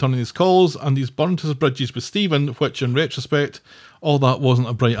isn't returning his calls, and he's burned his bridges with Stephen, which in retrospect, all that wasn't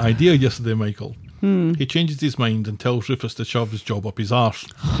a bright idea yesterday, Michael. He changes his mind and tells Rufus to shove his job up his arse.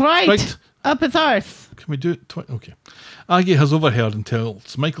 Right. Up his arse. Can we do it? Okay. Aggie has overheard and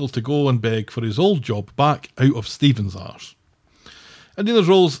tells Michael to go and beg for his old job back out of Stephen's arse. In Nina's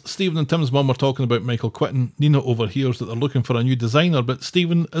roles, Stephen and Tim's mum are talking about Michael quitting. Nina overhears that they're looking for a new designer, but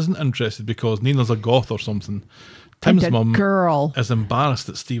Stephen isn't interested because Nina's a goth or something. Tim's mum is embarrassed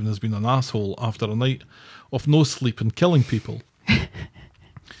that Stephen has been an asshole after a night of no sleep and killing people.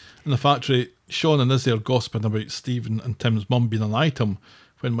 In the factory, Sean and Izzy are gossiping about Stephen and Tim's mum being an item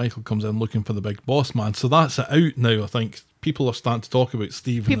when Michael comes in looking for the big boss man. So that's it out now, I think. People are starting to talk about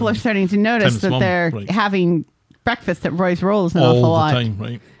Stephen. People are starting to notice Tim's that mum, they're having breakfast at Roy's Rolls an awful lot. All the time,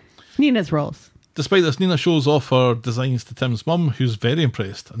 right? Nina's Rolls. Despite this, Nina shows off her designs to Tim's mum, who's very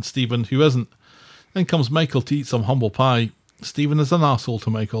impressed, and Stephen, who isn't. Then comes Michael to eat some humble pie. Stephen is an asshole to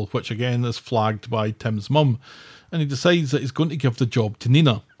Michael, which again is flagged by Tim's mum, and he decides that he's going to give the job to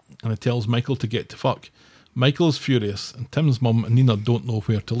Nina, and he tells Michael to get to fuck. Michael is furious, and Tim's mum and Nina don't know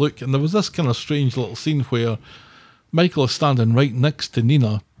where to look, and there was this kind of strange little scene where Michael is standing right next to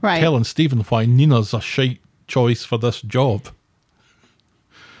Nina, telling Stephen why Nina's a shite choice for this job.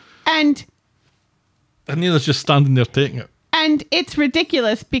 And Nina's just standing there taking it. And it's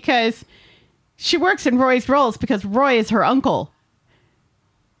ridiculous because she works in Roy's Rolls because Roy is her uncle.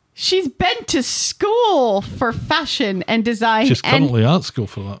 She's been to school for fashion and design. She's currently at school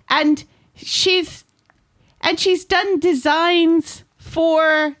for that. And she's done designs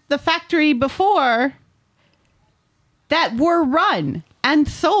for the factory before that were run and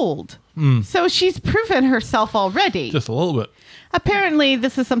sold. So she's proven herself already. Just a little bit. Apparently,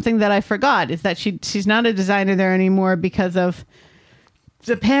 this is something that I forgot, is that she's not a designer there anymore because of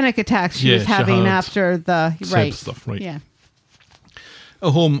the panic attacks she was having after the stuff, right? Yeah.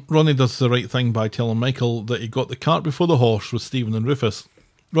 At home, Ronnie does the right thing by telling Michael that he got the cart before the horse with Stephen and Rufus.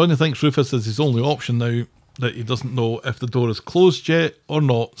 Ronnie thinks Rufus is his only option now, that he doesn't know if the door is closed yet or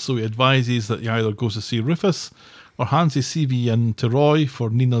not, so he advises that he either goes to see Rufus or hands his CV in to Roy for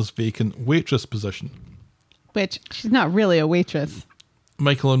Nina's vacant waitress position. Which, she's not really a waitress.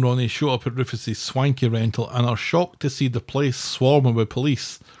 Michael and Ronnie show up at Rufus's swanky rental and are shocked to see the place swarming with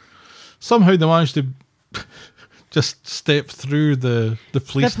police. Somehow they manage to just step through the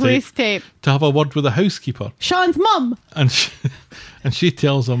police tape to have a word with the housekeeper. Sean's mum! And she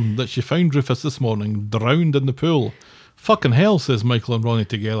tells him that she found Rufus this morning drowned in the pool, Fucking hell, says Michael and Ronnie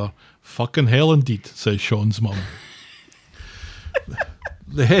together. Fucking hell indeed, says Sean's mum.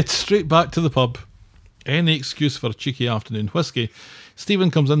 They head straight back to the pub. Any excuse for a cheeky afternoon whiskey.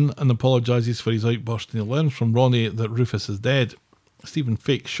 Stephen comes in and apologises for his outburst, and he learns from Ronnie that Rufus is dead. Stephen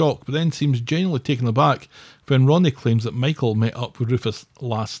fakes shock, but then seems genuinely taken aback when Ronnie claims that Michael met up with Rufus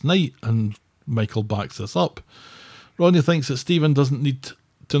last night, and Michael backs this up. Ronnie thinks that Stephen doesn't need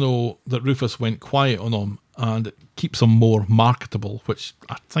to know that Rufus went quiet on him, and it keeps him more marketable, which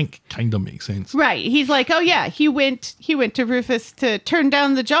I think kind of makes sense. Right. He's like, oh yeah, he went to Rufus to turn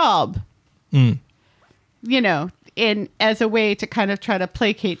down the job. You know, as a way to kind of try to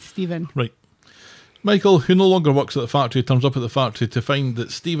placate Stephen. Right. Michael, who no longer works at the factory, turns up at the factory to find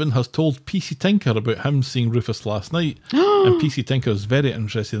that Stephen has told PC Tinker about him seeing Rufus last night. And PC Tinker is very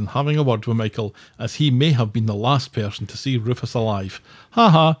interested in having a word with Michael, as he may have been the last person to see Rufus alive. Ha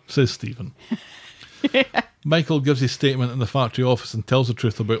ha, says Stephen. Yeah. Michael gives his statement in the factory office and tells the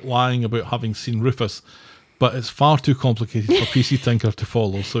truth about lying about having seen Rufus, but it's far too complicated for PC Tinker to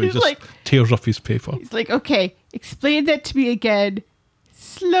follow, so he He's just like- tears up his paper. He's like, okay, explain that to me again.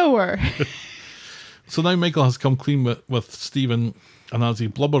 Slower. So now Michael has come clean with Stephen, and as he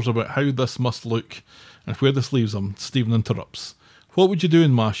blubbers about how this must look and where this leaves him, Stephen interrupts. What would you do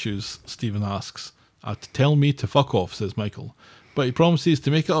in my shoes? Stephen asks. Tell me to fuck off, says Michael. But he promises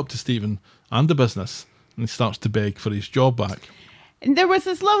to make it up to Stephen and the business, and he starts to beg for his job back. And there was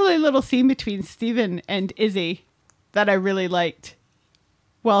this lovely little scene between Stephen and Izzy that I really liked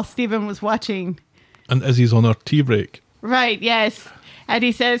while Stephen was watching. And Izzy's on her tea break. Right, yes. And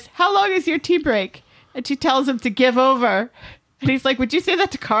he says, how long is your tea break? And she tells him to give over. And he's like, would you say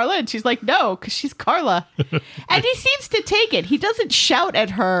that to Carla? And she's like, no, because she's Carla. And he seems to take it. He doesn't shout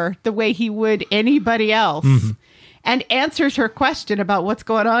at her the way he would anybody else. And answers her question about what's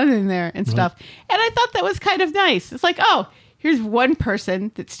going on in there and stuff. And I thought that was kind of nice. It's like, oh, here's one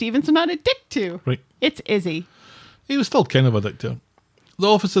person that Stephen's not a dick to. Right. It's Izzy. He was still kind of a dick to her. The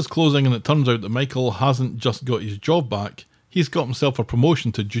office is closing, and it turns out that Michael hasn't just got his job back, he's got himself a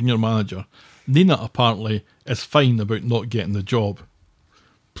promotion to junior manager. Nina apparently is fine about not getting the job.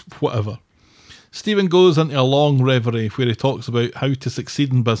 Whatever. Stephen goes into a long reverie where he talks about how to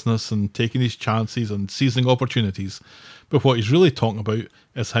succeed in business and taking his chances and seizing opportunities. But what he's really talking about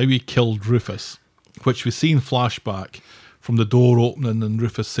is how he killed Rufus, which we see in flashback from the door opening and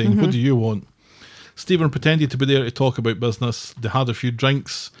Rufus saying, what do you want? Stephen pretended to be there to talk about business. They had a few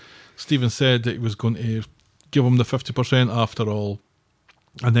drinks. Stephen said that he was going to give him the 50% after all.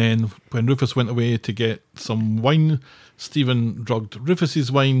 And then when Rufus went away to get some wine, Stephen drugged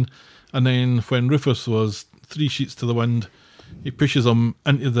Rufus's wine. And then when Rufus was 3 sheets to the wind, he pushes him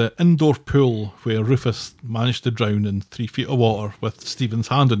into the indoor pool where Rufus managed to drown in 3 feet of water with Stephen's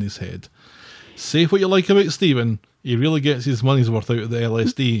hand on his head. Say what you like about Stephen, he really gets his money's worth out of the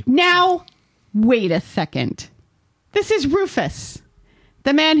LSD. Now, wait a second. This is Rufus,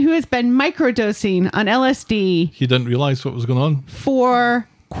 the man who has been microdosing on LSD He didn't realise what was going on. for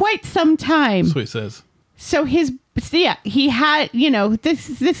quite some time. That's what he says. So he had,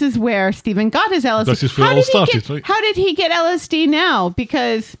 this is where Stephen got his LSD. This is where it all started, right? How did he get LSD now?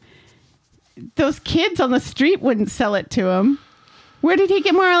 Because those kids on the street wouldn't sell it to him. Where did he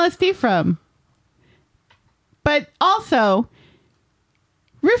get more LSD from? But also,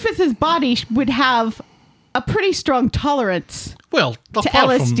 Rufus's body would have a pretty strong tolerance. Well, to apart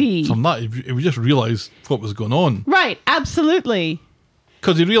LSD. from that, he just realised what was going on. Right, absolutely.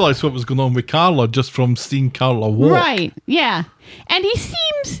 Because he realised what was going on with Carla just from seeing Carla walk. Right, yeah. And he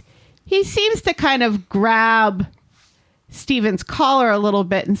seems to kind of grab Stephen's collar a little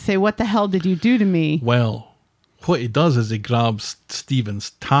bit and say, what the hell did you do to me? Well, what he does is he grabs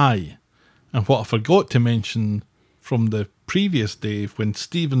Stephen's tie. And what I forgot to mention from the previous day, when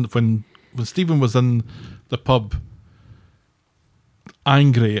Stephen was in the pub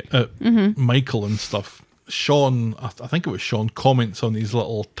angry at Michael and stuff, Sean, I think it was Sean, comments on his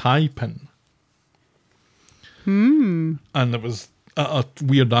little tie pin. And it was at a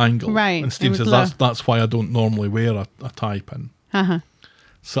weird angle. Right. And Steve It says, was that's why I don't normally wear a tie pin. Uh-huh.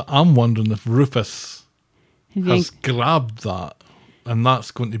 So I'm wondering if Rufus His has grabbed that, and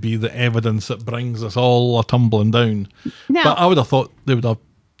that's going to be the evidence that brings us all a tumbling down. Now- But I would have thought they would have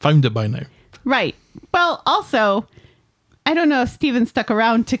found it by now. Right. Well, also, I don't know if Stephen stuck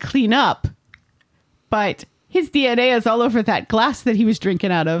around to clean up, but his DNA is all over that glass that he was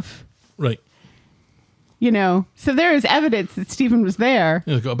drinking out of. Right. So there is evidence that Stephen was there.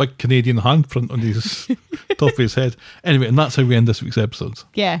 He's got a big Canadian handprint on his top of his head. Anyway, and that's how we end this week's episodes.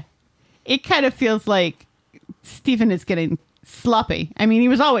 Yeah. It kind of feels like Stephen is getting sloppy. I mean, he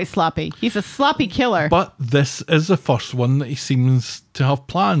was always sloppy. He's a sloppy killer. But this is the first one that he seems to have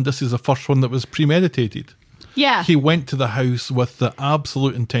planned. This is the first one that was premeditated. Yeah. He went to the house with the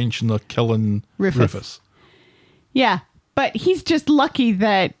absolute intention of killing Rufus. Yeah. But he's just lucky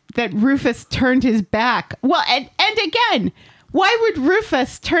that Rufus turned his back. Well, and again, why would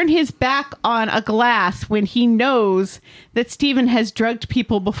Rufus turn his back on a glass when he knows that Stephen has drugged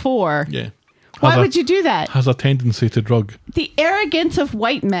people before? Yeah. Why would you do that? Has a tendency to drug. The arrogance of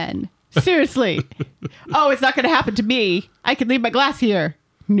white men. Seriously. Oh, it's not going to happen to me. I can leave my glass here.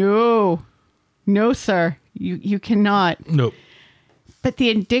 No. No, sir. You cannot. No. But the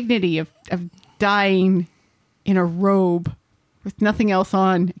indignity of dying in a robe with nothing else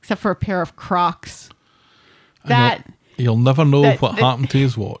on except for a pair of Crocs. You'll never know what happened to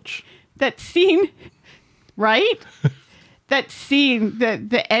his watch. That scene, right? That scene,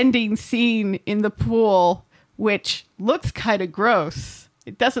 the ending scene in the pool, which looks kind of gross.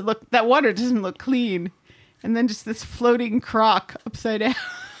 It doesn't look, that water doesn't look clean. And then just this floating Croc upside down.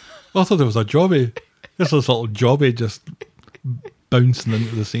 I thought it was a jobby. This little jobby just bouncing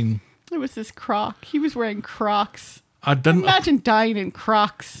into the scene. It was this Croc. He was wearing Crocs. Imagine dying in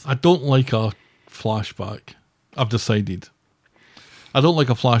Crocs. I don't like a flashback. I've decided. I don't like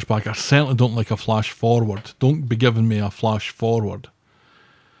a flashback. I certainly don't like a flash forward. Don't be giving me a flash forward.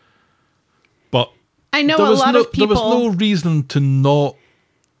 But I know a lot of people. There was no reason to not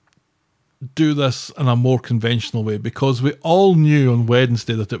do this in a more conventional way, because we all knew on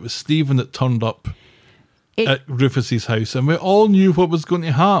Wednesday that it was Stephen that turned up at Rufus's house, and we all knew what was going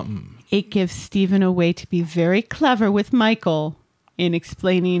to happen. It gives Stephen a way to be very clever with Michael in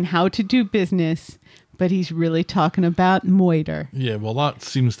explaining how to do business, but he's really talking about moiter. Yeah, well, that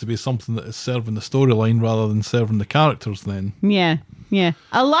seems to be something that is serving the storyline rather than serving the characters then. Yeah.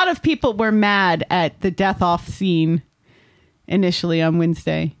 A lot of people were mad at the death off scene initially on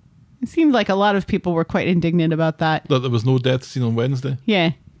Wednesday. It seemed like a lot of people were quite indignant about that. That there was no death scene on Wednesday?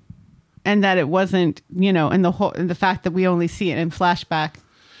 Yeah. And that it wasn't, and the fact that we only see it in flashback.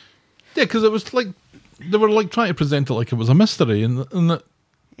 Yeah, because it was like, they were like trying to present it like it was a mystery, and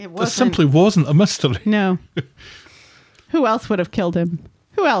it simply wasn't a mystery. No. Who else would have killed him?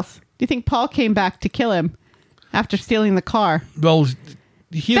 Who else? Do you think Paul came back to kill him after stealing the car? Well,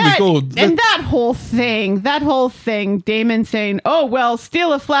 here we go. And that whole thing, Damon saying, "Oh well,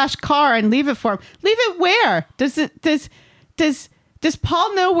 steal a flash car and leave it for him." Leave it where? Does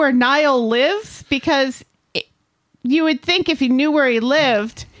Paul know where Niall lives? Because you would think if he knew where he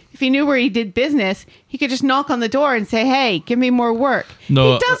lived, if he knew where he did business, he could just knock on the door and say, "Hey, give me more work."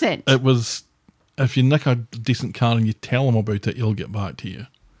 No, he doesn't. It was, if you nick a decent car and you tell him about it, he'll get back to you.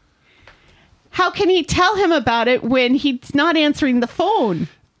 How can he tell him about it when he's not answering the phone?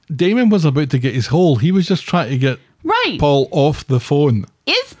 Damon was about to get his hole. He was just trying to get Paul off the phone.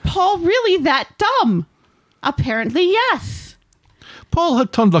 Is Paul really that dumb? Apparently, yes. Paul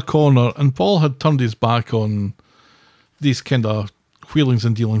had turned a corner, and Paul had turned his back on these kind of wheelings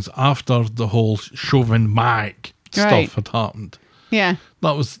and dealings after the whole Chauvin Mike stuff had happened. Yeah.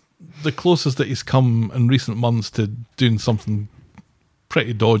 That was the closest that he's come in recent months to doing something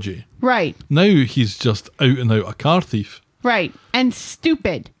pretty dodgy. Right. Now he's just out and out a car thief. Right. And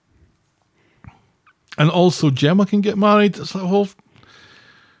stupid. And also Gemma can get married. It's like,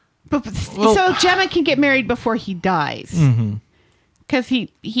 so Gemma can get married before he dies. Because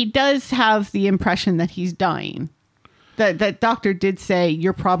he does have the impression that he's dying. That doctor did say,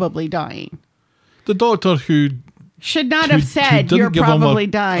 "You're probably dying." The doctor who should not have said, "You're probably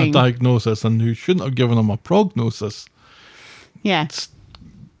dying." A diagnosis, and who shouldn't have given him a prognosis. Yeah.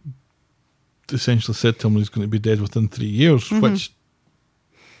 Essentially said to him he's going to be dead within 3 years, which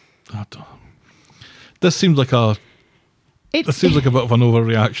I don't know. This seems like a bit of an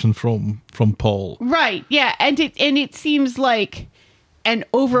overreaction from Paul. Right. Yeah, and it seems like an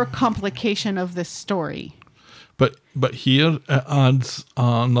overcomplication of this story. But here it adds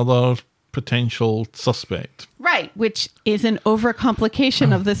another potential suspect. Right, which is an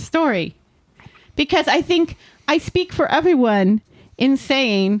overcomplication of this story. Because I think I speak for everyone in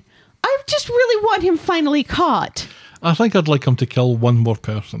saying, I just really want him finally caught. I think I'd like him to kill one more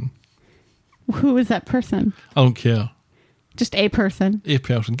person. Who is that person? I don't care. Just a person? A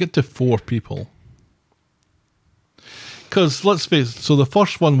person. Get to 4 people. Because, let's face it, so the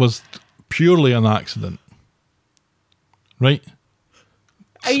first one was purely an accident. Right?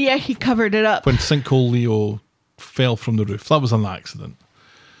 Yeah, he covered it up. When Sinkhole Leo fell from the roof. That was an accident.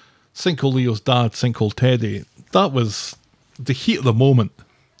 Sinkhole Leo's dad, Sinkhole Teddy, that was the heat of the moment.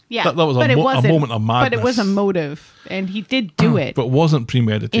 Yeah, that was a moment of madness. But it was a motive, and he did do it. But it wasn't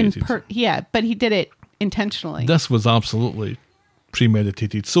premeditated. But he did it intentionally. This was absolutely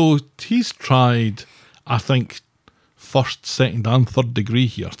premeditated. So he's tried, I think, first, second, and third degree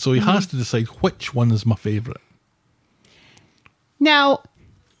here. So he has to decide which one is my favourite. Now,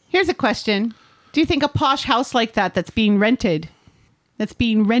 here's a question. Do you think a posh house like that's being rented,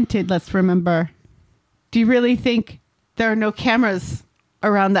 let's remember, do you really think there are no cameras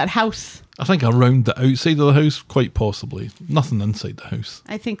around that house? I think around the outside of the house, quite possibly. Nothing inside the house.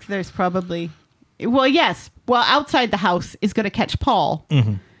 I think there's probably... Well, yes. Well, outside the house is going to catch Paul.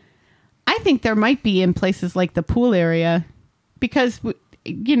 Mm-hmm. I think there might be in places like the pool area because,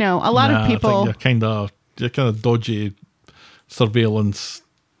 you know, a lot of people... I think you're kind of dodgy surveillance,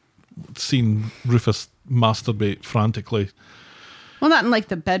 seeing Rufus masturbate frantically. Well, not in like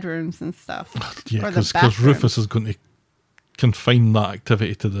the bedrooms and stuff. Yeah, because Rufus is going to confine that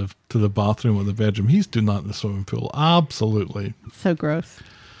activity to the bathroom or the bedroom. He's doing that in the swimming pool. Absolutely. So gross.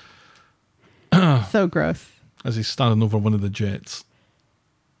 So gross. As he's standing over one of the jets.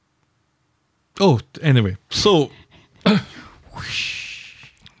 Oh, anyway. So...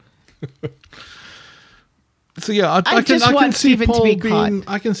 So yeah, I can see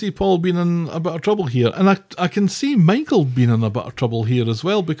Paul being in a bit of trouble here, and I can see Michael being in a bit of trouble here as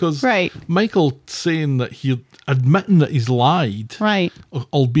well, because Michael saying that admitting that he's lied, right,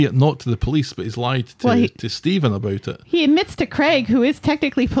 albeit not to the police, but he's lied to Stephen about it. He admits to Craig, who is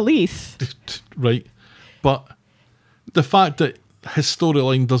technically police, right? But the fact that his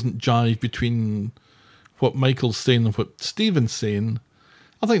storyline doesn't jive between what Michael's saying and what Stephen's saying,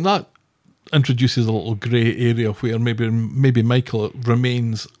 I think that introduces a little grey area where maybe Michael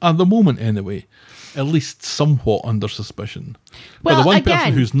remains, at the moment anyway, at least somewhat under suspicion. Well, but the one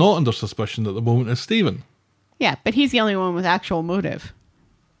person who's not under suspicion at the moment is Stephen. Yeah, but he's the only one with actual motive.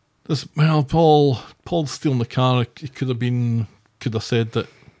 Paul's stealing the car. He could have said that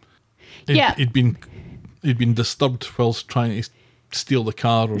he'd been disturbed whilst trying to steal the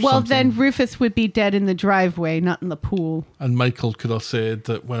car or something. Well, then Rufus would be dead in the driveway, not in the pool. And Michael could have said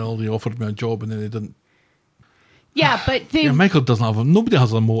that, well, he offered me a job and then he didn't. Yeah, but Michael doesn't nobody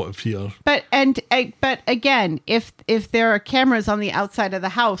has a motive here. But again, if there are cameras on the outside of the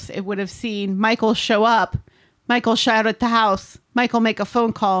house, it would have seen Michael show up, Michael shout at the house, Michael make a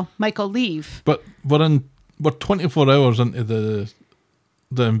phone call, Michael leave. But we're 24 hours into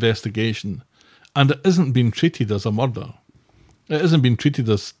the investigation, and it isn't being treated as a murder. It isn't being treated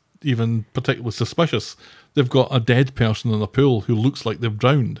as even particularly suspicious. They've got a dead person in a pool who looks like they've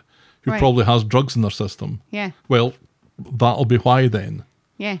drowned, who probably has drugs in their system. Yeah. Well, that'll be why then.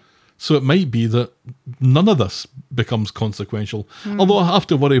 Yeah. So it might be that none of this becomes consequential. Although I have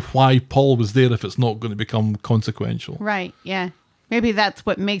to worry why Paul was there if it's not going to become consequential. Right, yeah. Maybe that's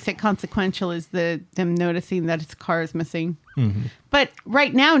what makes it consequential is them noticing that his car is missing. Mm-hmm. But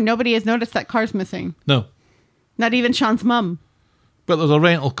right now, nobody has noticed that car's missing. No. Not even Sean's mum. But there's a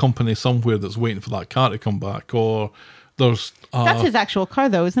rental company somewhere that's waiting for that car to come back, or there's that's his actual car,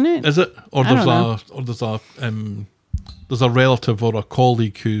 though, isn't it? Is it? Or there's a relative or a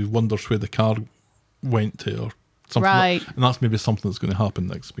colleague who wonders where the car went to, or something. Right. And that's maybe something that's going to happen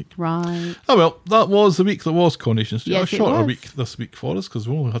next week. Right. Oh well, that was the week that was Coronation Street. Yes, a shorter week this week for us because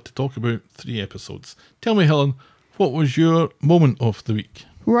we only had to talk about 3 episodes. Tell me, Helen, what was your moment of the week?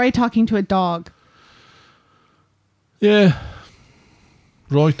 Roy talking to a dog. Yeah.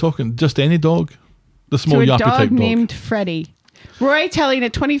 Roy talking, just any dog? The small yappy-type dog. To a dog named Freddie. Roy telling a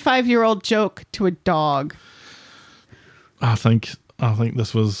 25-year-old joke to a dog. I think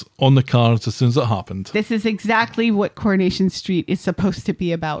this was on the cards as soon as it happened. This is exactly what Coronation Street is supposed to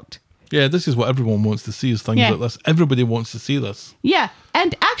be about. Yeah, this is what everyone wants to see, is things like this. Everybody wants to see this. Yeah,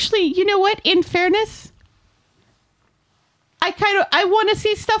 and actually, you know what? In fairness, I want to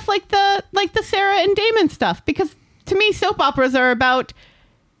see stuff like the Sarah and Damon stuff, because to me, soap operas are about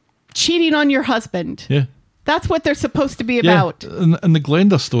cheating on your husband. Yeah. That's what they're supposed to be about. And the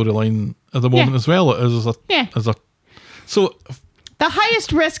Glenda storyline at the moment as well is a so the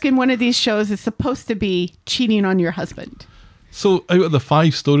highest risk in one of these shows is supposed to be cheating on your husband. So out of the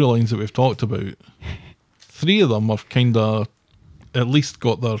 5 storylines that we've talked about, 3 of them have kind of at least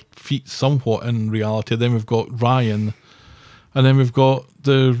got their feet somewhat in reality. Then we've got Ryan, and then we've got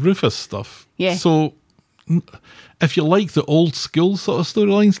the Rufus stuff. Yeah. So if you like the old school sort of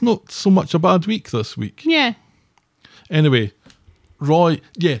storylines, not so much a bad week this week. Yeah. Anyway, Roy,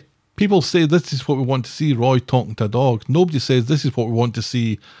 people say this is what we want to see, Roy talking to a dog. Nobody says this is what we want to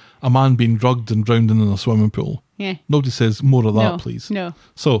see, a man being drugged and drowned in a swimming pool. Yeah. Nobody says more of that, please. No.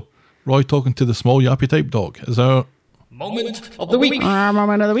 So, Roy talking to the small yappy-type dog is our moment of the week.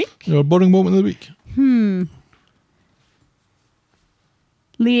 Moment of the week. Your boring moment of the week.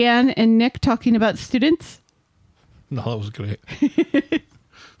 Leanne and Nick talking about students. No, that was great.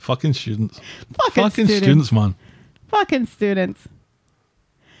 Fucking students. Fucking students, man. Fucking students.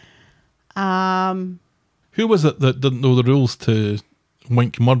 Who was it that didn't know the rules to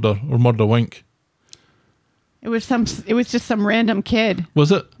wink murder or murder wink? It was just some random kid.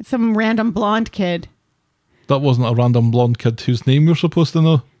 Was it? Some random blonde kid. That wasn't a random blonde kid whose name you're supposed to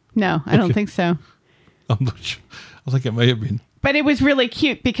know? No, I don't think so. I'm not sure. I think it might have been. But it was really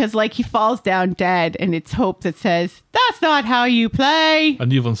cute because, like, he falls down dead, and it's Hope that says, "That's not how you play."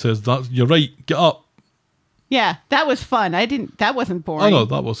 And Evelyn says, "You're right. Get up." Yeah, that was fun. That wasn't boring. Oh no,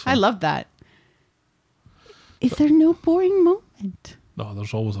 that was fun. I love that. Is there no boring moment? No,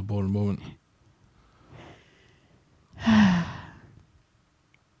 there's always a boring moment.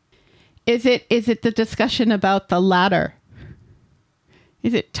 Is it the discussion about the ladder?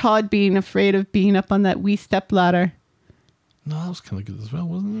 Is it Todd being afraid of being up on that wee step ladder? No, that was kind of good as well,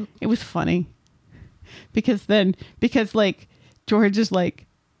 wasn't it? It was funny. Because like George is like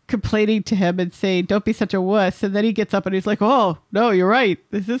complaining to him and saying, "Don't be such a wuss." And then he gets up and he's like, "Oh, no, you're right.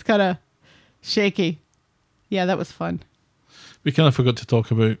 This is kind of shaky." Yeah, that was fun. We kind of forgot to talk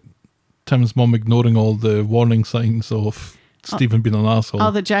about Tim's mum ignoring all the warning signs of Stephen being an asshole.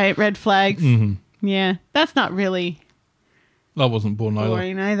 All the giant red flags. Mm-hmm. Yeah, that's not really That wasn't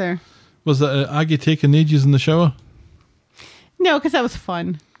boring either. Was it Aggie taking ages in the shower? No, because that was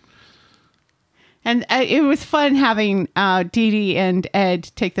fun. And it was fun having Dee Dee and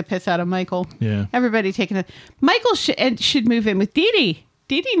Ed take the piss out of Michael. Yeah. Everybody taking it. Michael should move in with Dee Dee.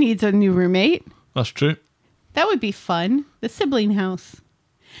 Dee Dee needs a new roommate. That's true. That would be fun. The sibling house.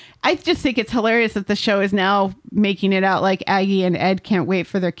 I just think it's hilarious that the show is now making it out like Aggie and Ed can't wait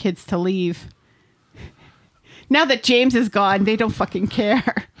for their kids to leave. Now that James is gone, they don't fucking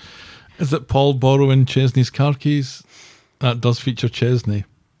care. Is it Paul borrowing Chesney's car keys? That does feature Chesney.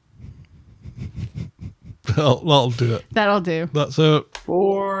 That'll do it. That'll do. That's a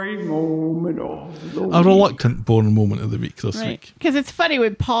Boring moment of the a reluctant boring moment of the week this week. Because it's funny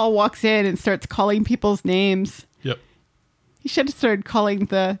when Paul walks in and starts calling people's names. Yep. He should have started calling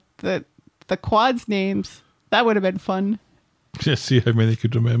the quads names. That would have been fun. Just see how many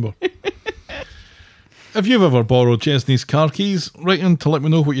could remember. If you've ever borrowed Chesney's car keys, write in to let me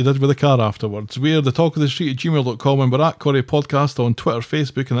know what you did with the car afterwards. We're the talkofthestreet@gmail.com and we're at Corrie Podcast on Twitter,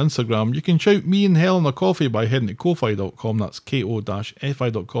 Facebook and Instagram. You can shout me and Helen a coffee by heading to ko-fi.com. That's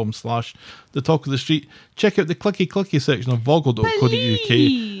ko-fi.com/the talk of the street. Check out the clicky section of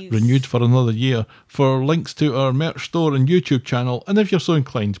vogle.co.uk, renewed for another year, for links to our merch store and YouTube channel. And if you're so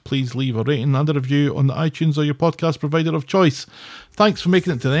inclined, please leave a rating and a review on the iTunes or your podcast provider of choice. Thanks for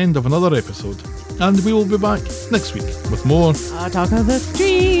making it to the end of another episode. And we will be back next week with more Talk of the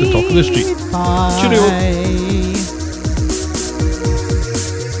Street. The Talk of the Street. Bye. Cheerio.